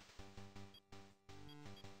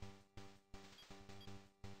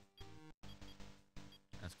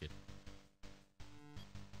 That's good.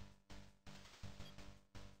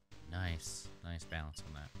 Nice. Nice balance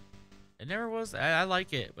on that. It never was. I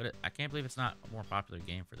like it, but I can't believe it's not a more popular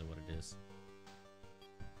game for what it is.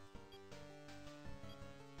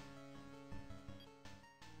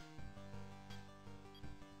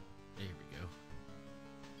 There we go.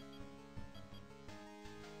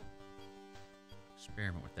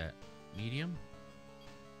 Experiment with that. Medium.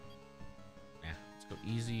 Nah, let's go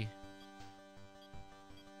easy.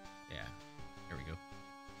 Yeah, there we go.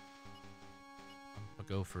 I'll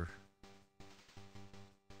go for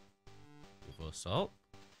assault.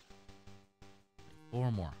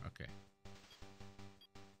 4 more. Okay.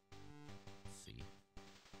 Let's see.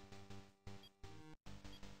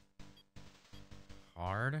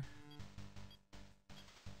 Hard.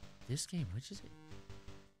 This game, which is it?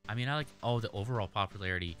 I mean, I like. Oh, the overall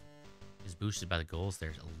popularity is boosted by the goals.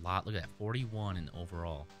 There's a lot. Look at that, 41 in the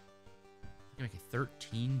overall. You can make it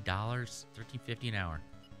 $13, $13.50 an hour.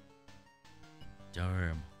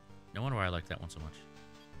 Damn. No wonder why I like that one so much.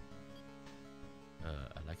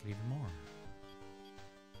 I like it even more.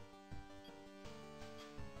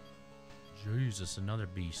 Jesus, another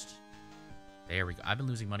beast. There we go. I've been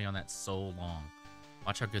losing money on that so long.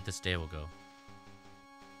 Watch how good this day will go.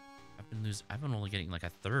 I've been only getting like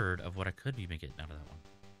 1/3 of what I could be getting out of that one.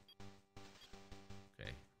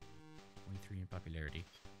 Okay. 23 in popularity.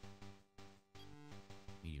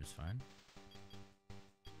 Medium's fine.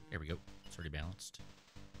 There we go. It's already balanced.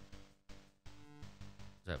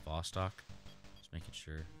 Is that Vostok? Just making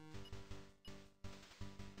sure.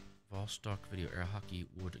 Vostok video air hockey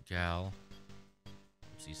wood gal.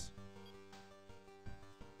 Oopsies.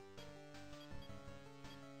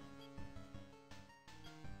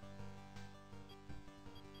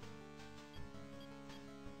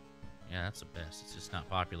 Yeah, that's the best. It's just not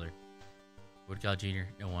popular. Woodgal Jr.,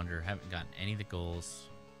 no wonder. Haven't gotten any of the goals.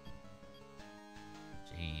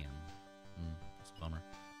 Damn. That's a bummer.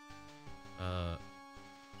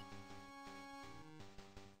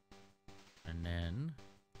 And then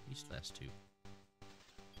these last two.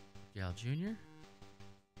 Woodgal Jr.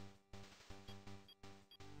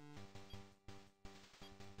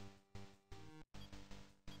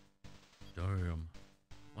 Damn.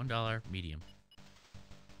 $1 medium.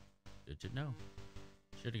 Good to know.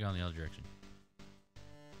 Should have gone the other direction.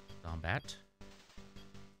 Combat.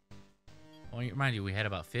 Well, remind you, we had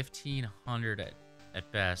about 1,500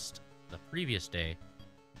 at best the previous day.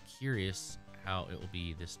 I'm curious how it will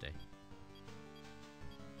be this day.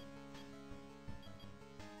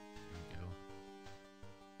 There we go.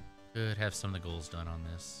 Could have some of the goals done on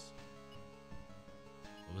this.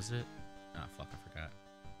 What was it? Ah, fuck, I forgot.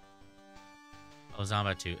 Oh,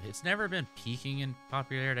 Zombat 2. It's never been peaking in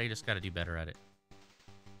popularity. I just got to do better at it.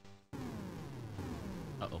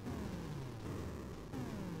 Uh-oh.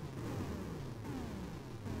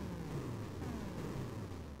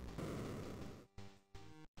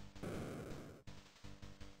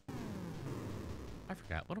 I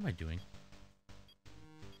forgot. What am I doing?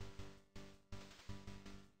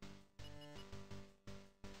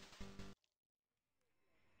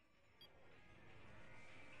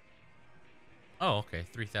 Oh, okay.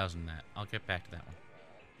 3,000 that. I'll get back to that one.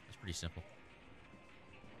 That's pretty simple.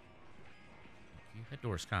 That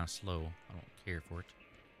door's kind of slow. I don't care for it.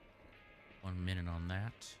 1 minute on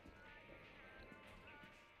that.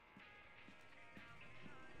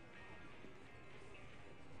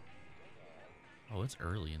 Oh, it's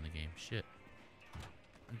early in the game. Shit.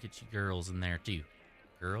 I'll get you girls in there, too.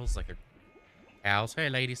 Girls? Like a... Gals? Hey,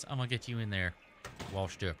 ladies. I'm gonna get you in there.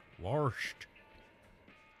 Washed up. Washed.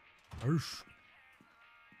 Washed.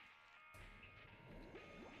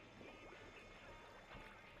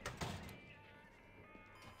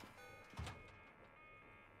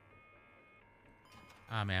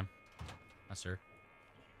 Ah, ma'am. Ah, sir.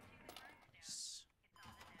 Nice.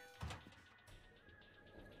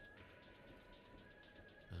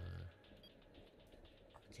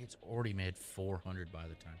 Arcade's already made 400 by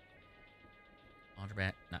the time.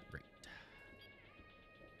 Laundromat, not great.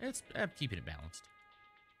 I'm keeping it balanced.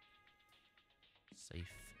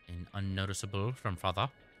 Safe and unnoticeable from father.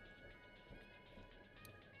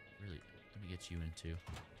 Really, let me get you in too.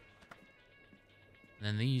 And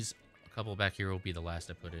then these, a couple back here will be the last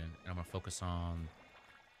I put in. And I'm going to focus on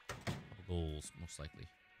a couple goals, most likely.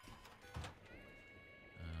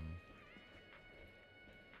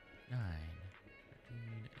 9,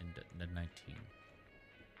 13, and 19.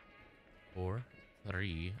 4,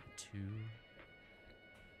 3, 2,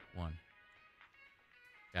 1.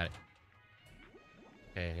 Got it.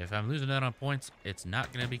 Okay, if I'm losing out on points, it's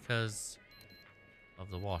not going to be because of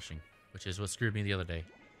the washing, which is what screwed me the other day.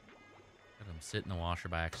 Let them sit in the washer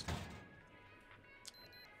by accident.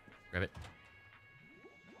 Grab it.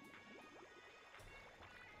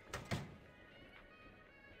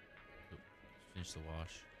 Oh, finish the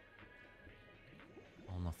wash.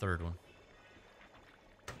 On the third one.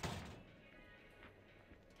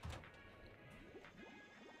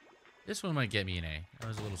 This one might get me an A. I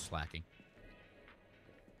was a little slacking.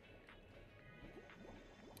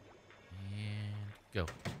 And go.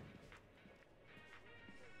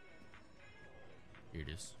 Here it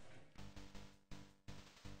is.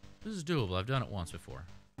 This is doable. I've done it once before.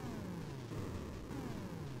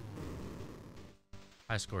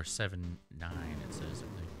 High score 7-9, it says, I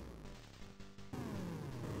think.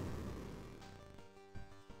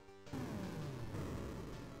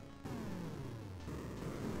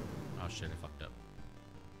 Oh shit, I fucked up.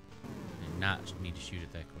 I did not need to shoot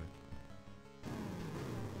it that quick.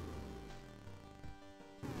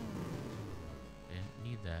 Didn't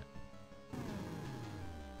need that.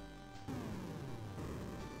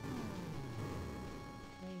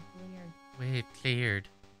 Wave cleared.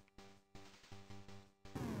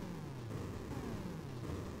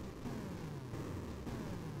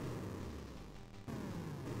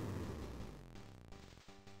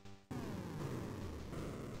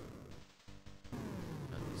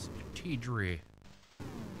 Strategy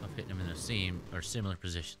of hitting them in the same or similar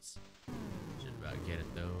positions. Should about get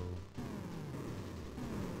it though.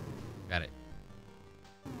 Got it.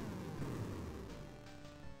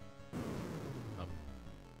 Oh.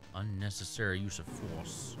 Unnecessary use of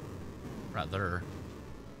force. Right there.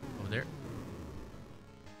 Over there.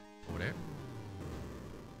 Over there.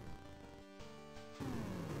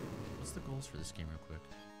 What's the goals for this game real quick?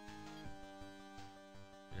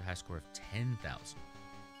 Get a high score of 10,000.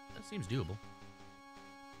 That seems doable.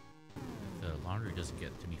 If the laundry doesn't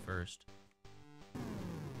get to me first.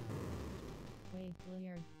 Wait,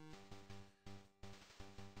 cleared.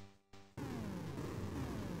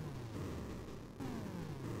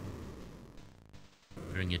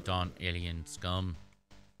 Bring it on, alien scum.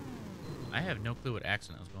 I have no clue what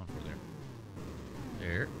accent I was going for there.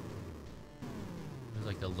 There. It was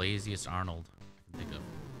like the laziest Arnold I can think of.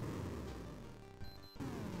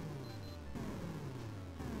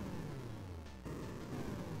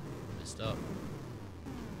 Up.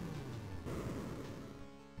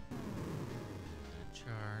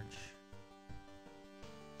 Charge.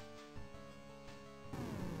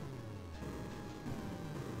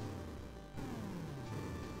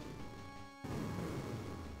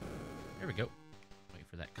 There we go. Wait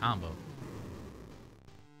for that combo.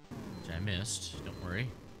 Which I missed. Don't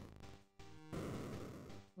worry.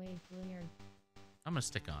 Wait, cleared. I'm gonna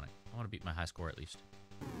stick on it. I want to beat my high score at least.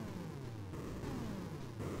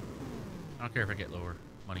 I don't care if I get lower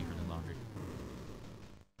money for the laundry.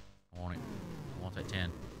 I want it. I want that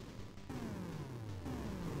 10.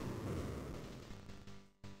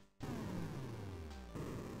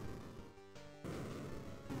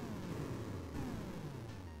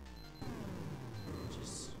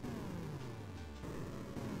 Just...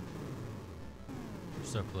 We're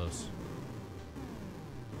so close.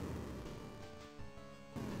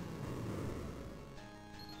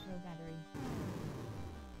 No battery.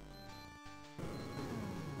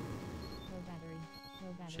 No battery.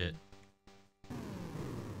 Shit.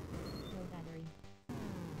 No battery.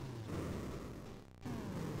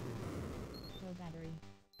 No battery.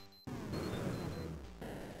 No battery.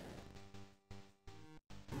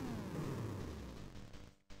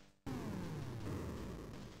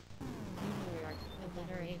 New York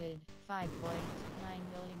obliterated. 5.9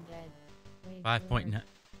 million dead. Wait, 5.9.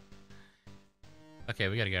 Okay,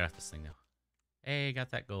 we gotta get off this thing now. Hey, got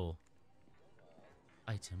that goal.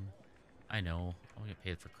 Item. I know. I'll get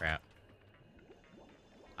paid for crap.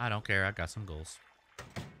 I don't care. I got some goals.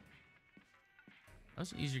 That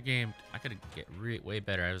was an easier game. I could get way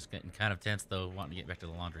better. I was getting kind of tense, though, wanting to get back to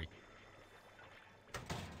the laundry.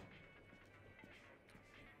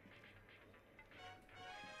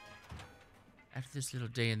 After this little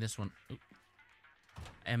day in this one,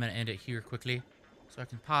 I'm going to end it here quickly so I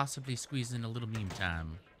can possibly squeeze in a little meme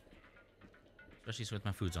time. Especially with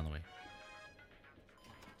my food's on the way.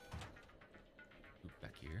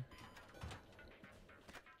 Back here.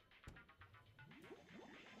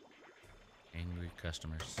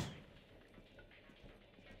 customers.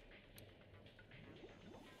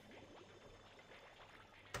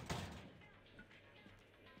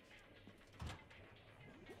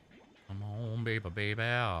 Come on, baby, baby.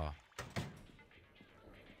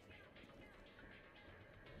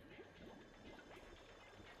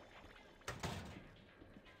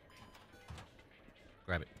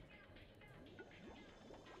 Grab it.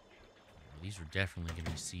 These are definitely going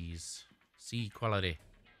to be C's. C quality.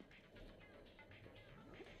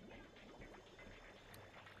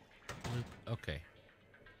 Okay.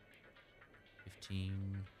 15.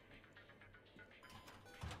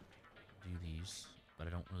 Do these, but I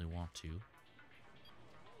don't really want to.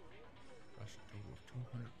 Crush a total of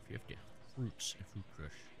 250 fruits and fruit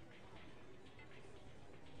crush.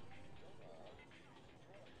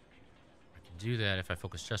 I can do that if I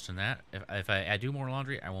focus just on that. If I do more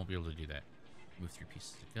laundry, I won't be able to do that. Move 3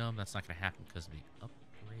 pieces of gum. That's not going to happen because of the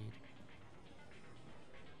upgrade.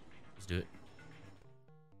 Let's do it.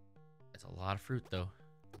 That's a lot of fruit, though.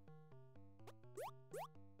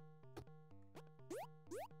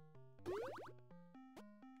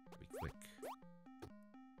 Be quick.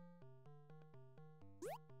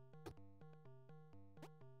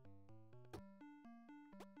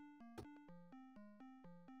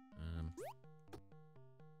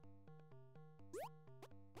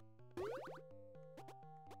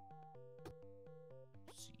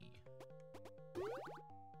 Let's see.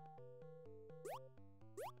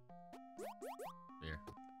 There.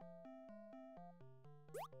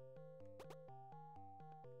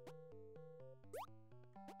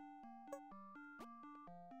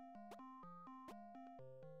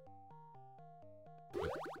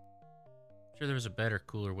 Sure, there was a better,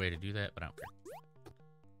 cooler way to do that, but I don't care.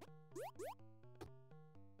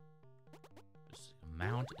 Just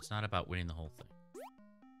amount. It's not about winning the whole thing.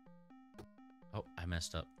 Oh, I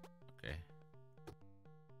messed up. Okay.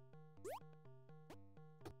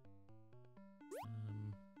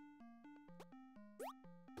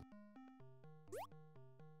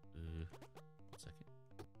 One second.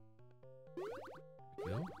 There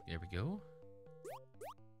we go. There we go.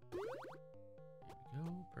 There we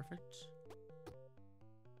go. Perfect.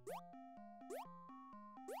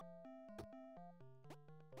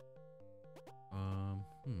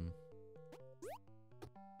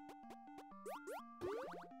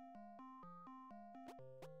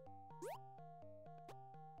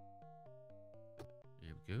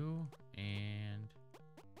 There we go. And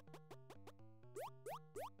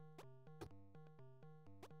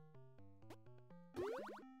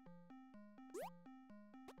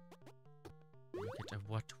get a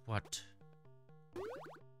what?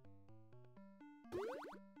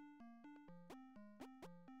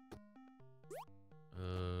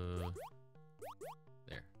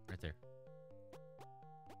 There, right there.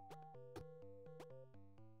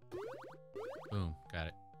 Boom, got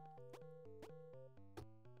it.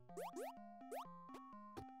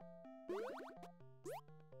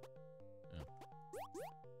 Oh.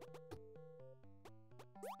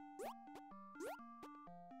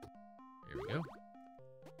 There we go.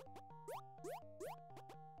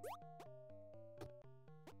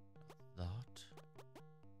 That.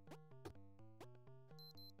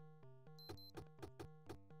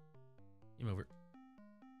 Game over.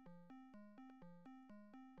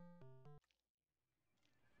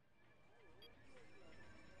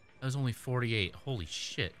 That was only 48. Holy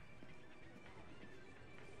shit.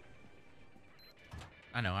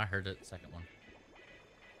 I know, I heard it. Second one.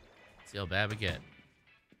 See how bad we get.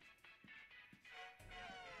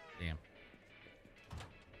 Damn.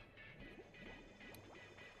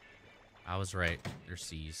 I was right. They're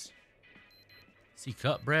C's. C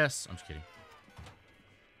cup breasts. I'm just kidding.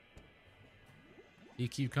 C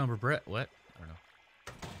cucumber breast. What? I don't know.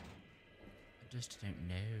 I just don't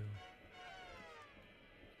know.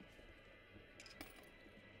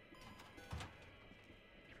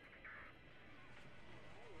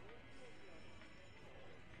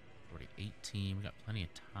 Already 18. We got plenty of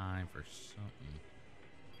time for something.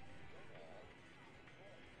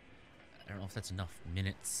 I don't know if that's enough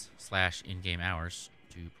minutes / in-game hours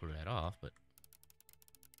to pull that off, but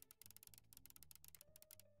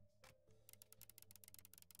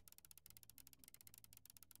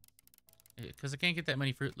because I can't get that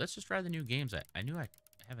many fruit. Let's just try the new games. I knew I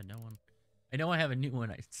have a new one. I know I have a new one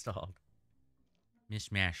I installed.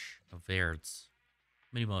 Mishmash of words.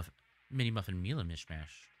 Mini muffin meal and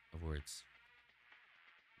mishmash of words.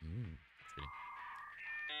 That's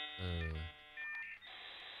fitting.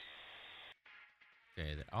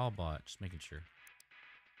 Okay, they're all bought. Just making sure.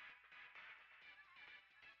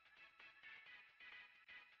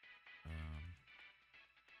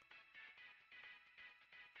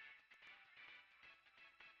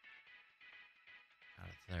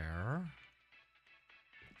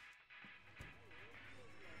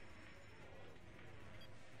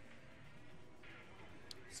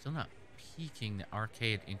 Still not peaking the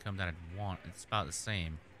arcade income that I'd want. It's about the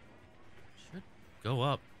same. Should go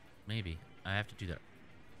up, maybe. I have to do that.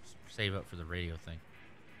 Save up for the radio thing.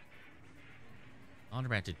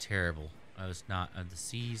 Laundromat did terrible. I was not. The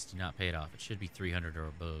C's do not pay it off. It should be 300 or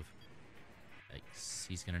above. Yikes.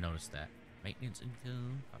 He's gonna notice that. Maintenance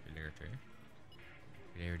income, popularity.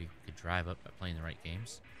 Popularity could drive up by playing the right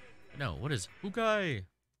games. But no, what is Ugai?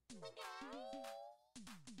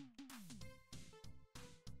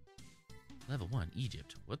 Level 1,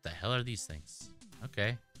 Egypt. What the hell are these things?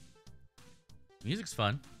 Okay. Music's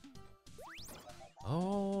fun.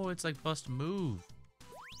 Oh, it's like Bust a Move.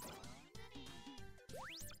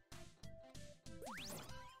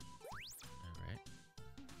 Alright.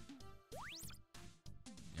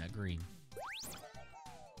 Yeah, green.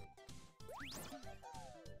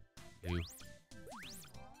 Blue.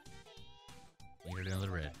 Needed another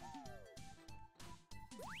red.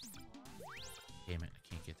 Damn it, I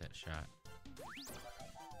can't get that shot.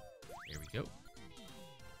 There we go.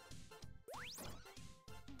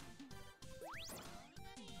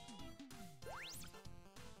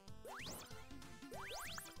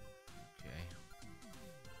 Okay.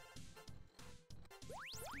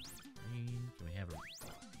 Green. Can we have a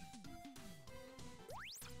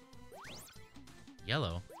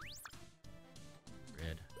yellow?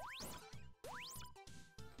 Red.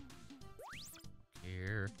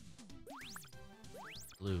 Here.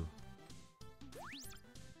 Blue.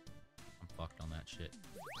 I'm fucked on that shit.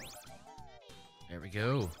 There we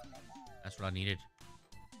go. That's what I needed.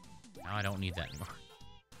 Now I don't need that anymore.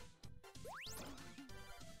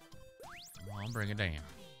 Come on, bring it down.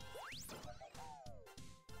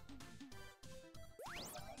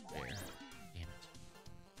 There. Damn it.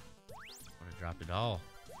 Would have dropped it all.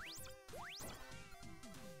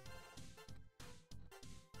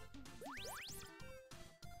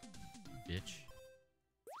 Bitch.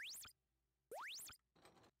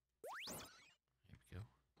 There we go.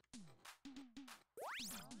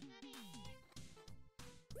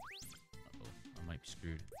 Uh-oh, I might be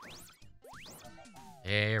screwed.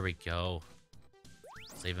 There we go.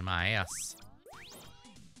 Saving my ass.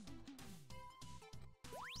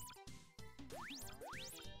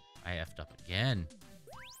 I effed up again.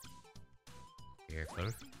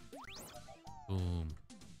 Careful. Boom.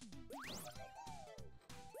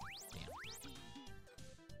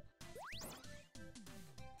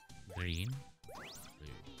 Green, blue.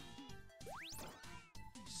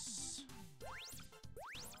 Yes.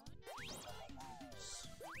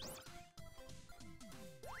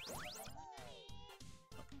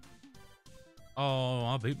 Oh,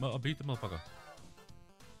 I beat the motherfucker.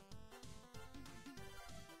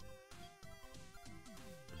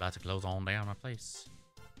 About to close on down my place.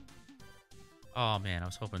 Oh man, I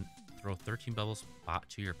was hoping throw 13 bubbles bot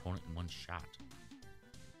to your opponent in one shot.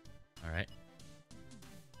 All right.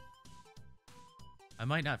 I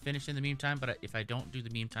might not finish in the meantime, but if I don't do the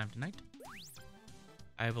meme time tonight,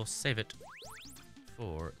 I will save it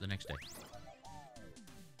for the next day.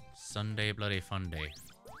 Sunday, bloody fun day.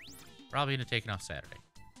 Probably gonna take it off Saturday.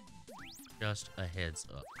 Just a heads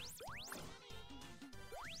up.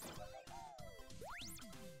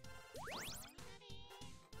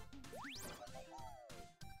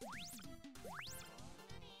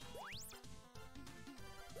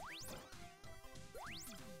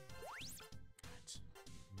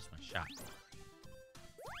 Shot.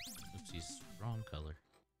 Oopsies, wrong color.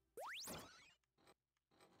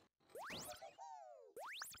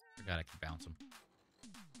 Forgot I could bounce him.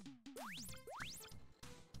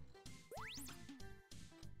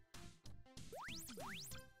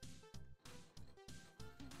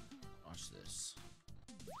 Watch this.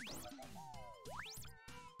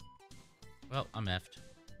 Well, I'm effed.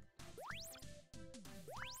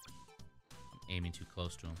 I'm aiming too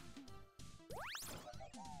close to him.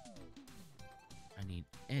 I need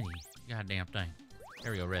any goddamn thing.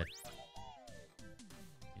 There we go, red.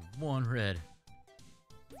 Need one red.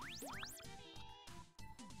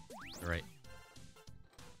 Alright.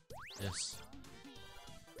 This.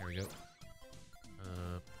 There we go.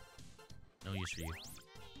 No use for you.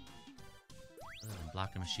 Other than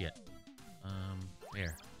blocking my shit.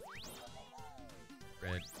 There.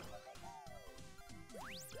 Red.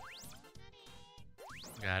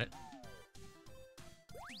 Got it.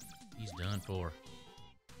 He's done for.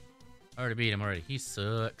 I already beat him already. He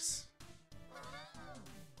sucks.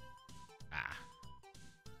 Ah.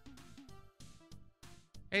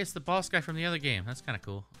 Hey, it's the boss guy from the other game. That's kind of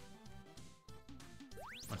cool.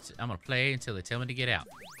 I'm gonna play until they tell me to get out.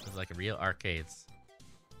 It's like a real arcades.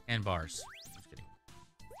 And bars. Just kidding.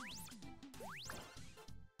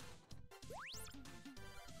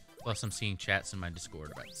 Plus, I'm seeing chats in my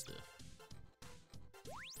Discord about stuff.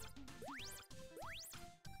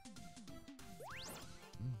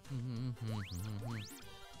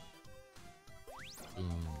 That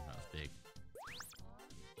was big.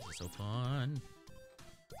 This is so fun.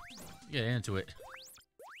 Get into it.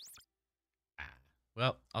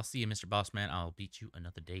 Well, I'll see you, Mr. Bossman. I'll beat you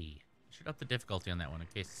another day. I should up the difficulty on that one in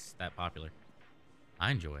case it's that popular.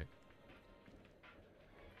 I enjoy it.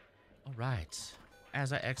 Alright.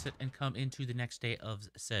 As I exit and come into the next day of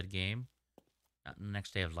said game. Not the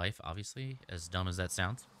next day of life, obviously, as dumb as that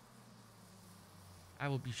sounds. I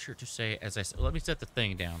will be sure to say, as I said, let me set the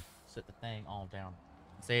thing down. Set the thing all down.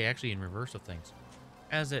 Say actually in reverse of things.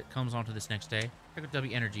 As it comes onto this next day, check out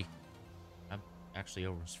W Energy. I've actually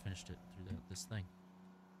almost finished it through this thing.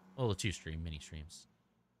 Well, the 2-stream, mini streams.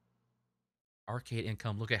 Arcade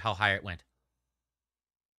income, look at how high it went.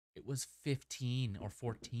 It was 15 or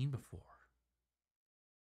 14 before.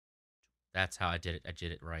 That's how I did it. I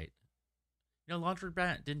did it right. You know, Launcher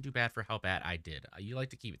didn't do bad for how bad I did. You like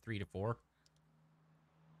to keep it 3 to 4.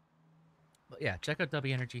 But yeah, check out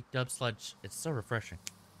W Energy, Dub Sludge. It's so refreshing.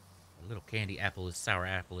 A little candy apple is sour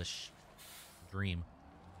apple-ish dream.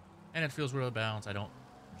 And it feels really balanced. I don't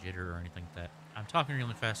jitter or anything like that. I'm talking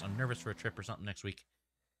really fast. I'm nervous for a trip or something next week.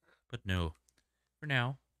 But no. For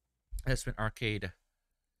now, that's been Arcade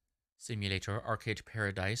Simulator, Arcade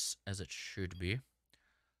Paradise, as it should be.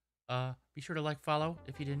 Be sure to like, follow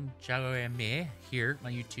if you didn't join me here,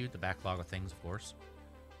 my YouTube, the backlog of things, of course.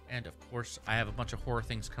 And of course, I have a bunch of horror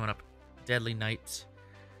things coming up. Deadly Night,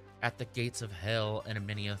 At the Gates of Hell, and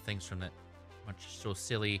many other things from that bunch so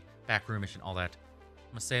silly, backroomish, and all that.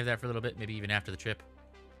 I'm gonna save that for a little bit, maybe even after the trip.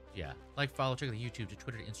 Yeah, like, follow, check out the YouTube, to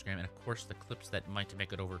Twitter, to Instagram, and of course the clips that might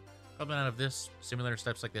make it over. Coming out of this, simulator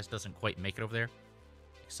steps like this doesn't quite make it over there,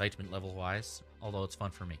 excitement level wise, although it's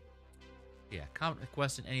fun for me. Yeah, comment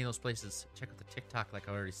requests in any of those places. Check out the TikTok, like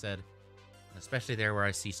I already said, and especially there where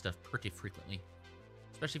I see stuff pretty frequently.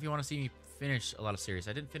 Especially if you want to see me finish a lot of series.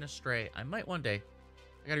 I didn't finish Stray. I might one day.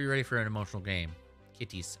 I gotta be ready for an emotional game.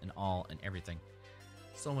 Kitties and all and everything.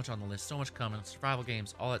 So much on the list, so much coming. Survival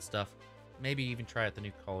games, all that stuff. Maybe even try out the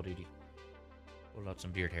new Call of Duty. Pull out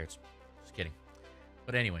some beard hairs. Just kidding.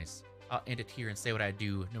 But anyways, I'll end it here and say what I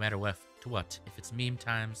do, no matter what, if it's meme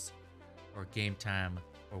times, or game time,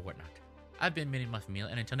 or whatnot. I've been Mini Muffin Meal,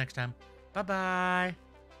 and until next time, bye-bye!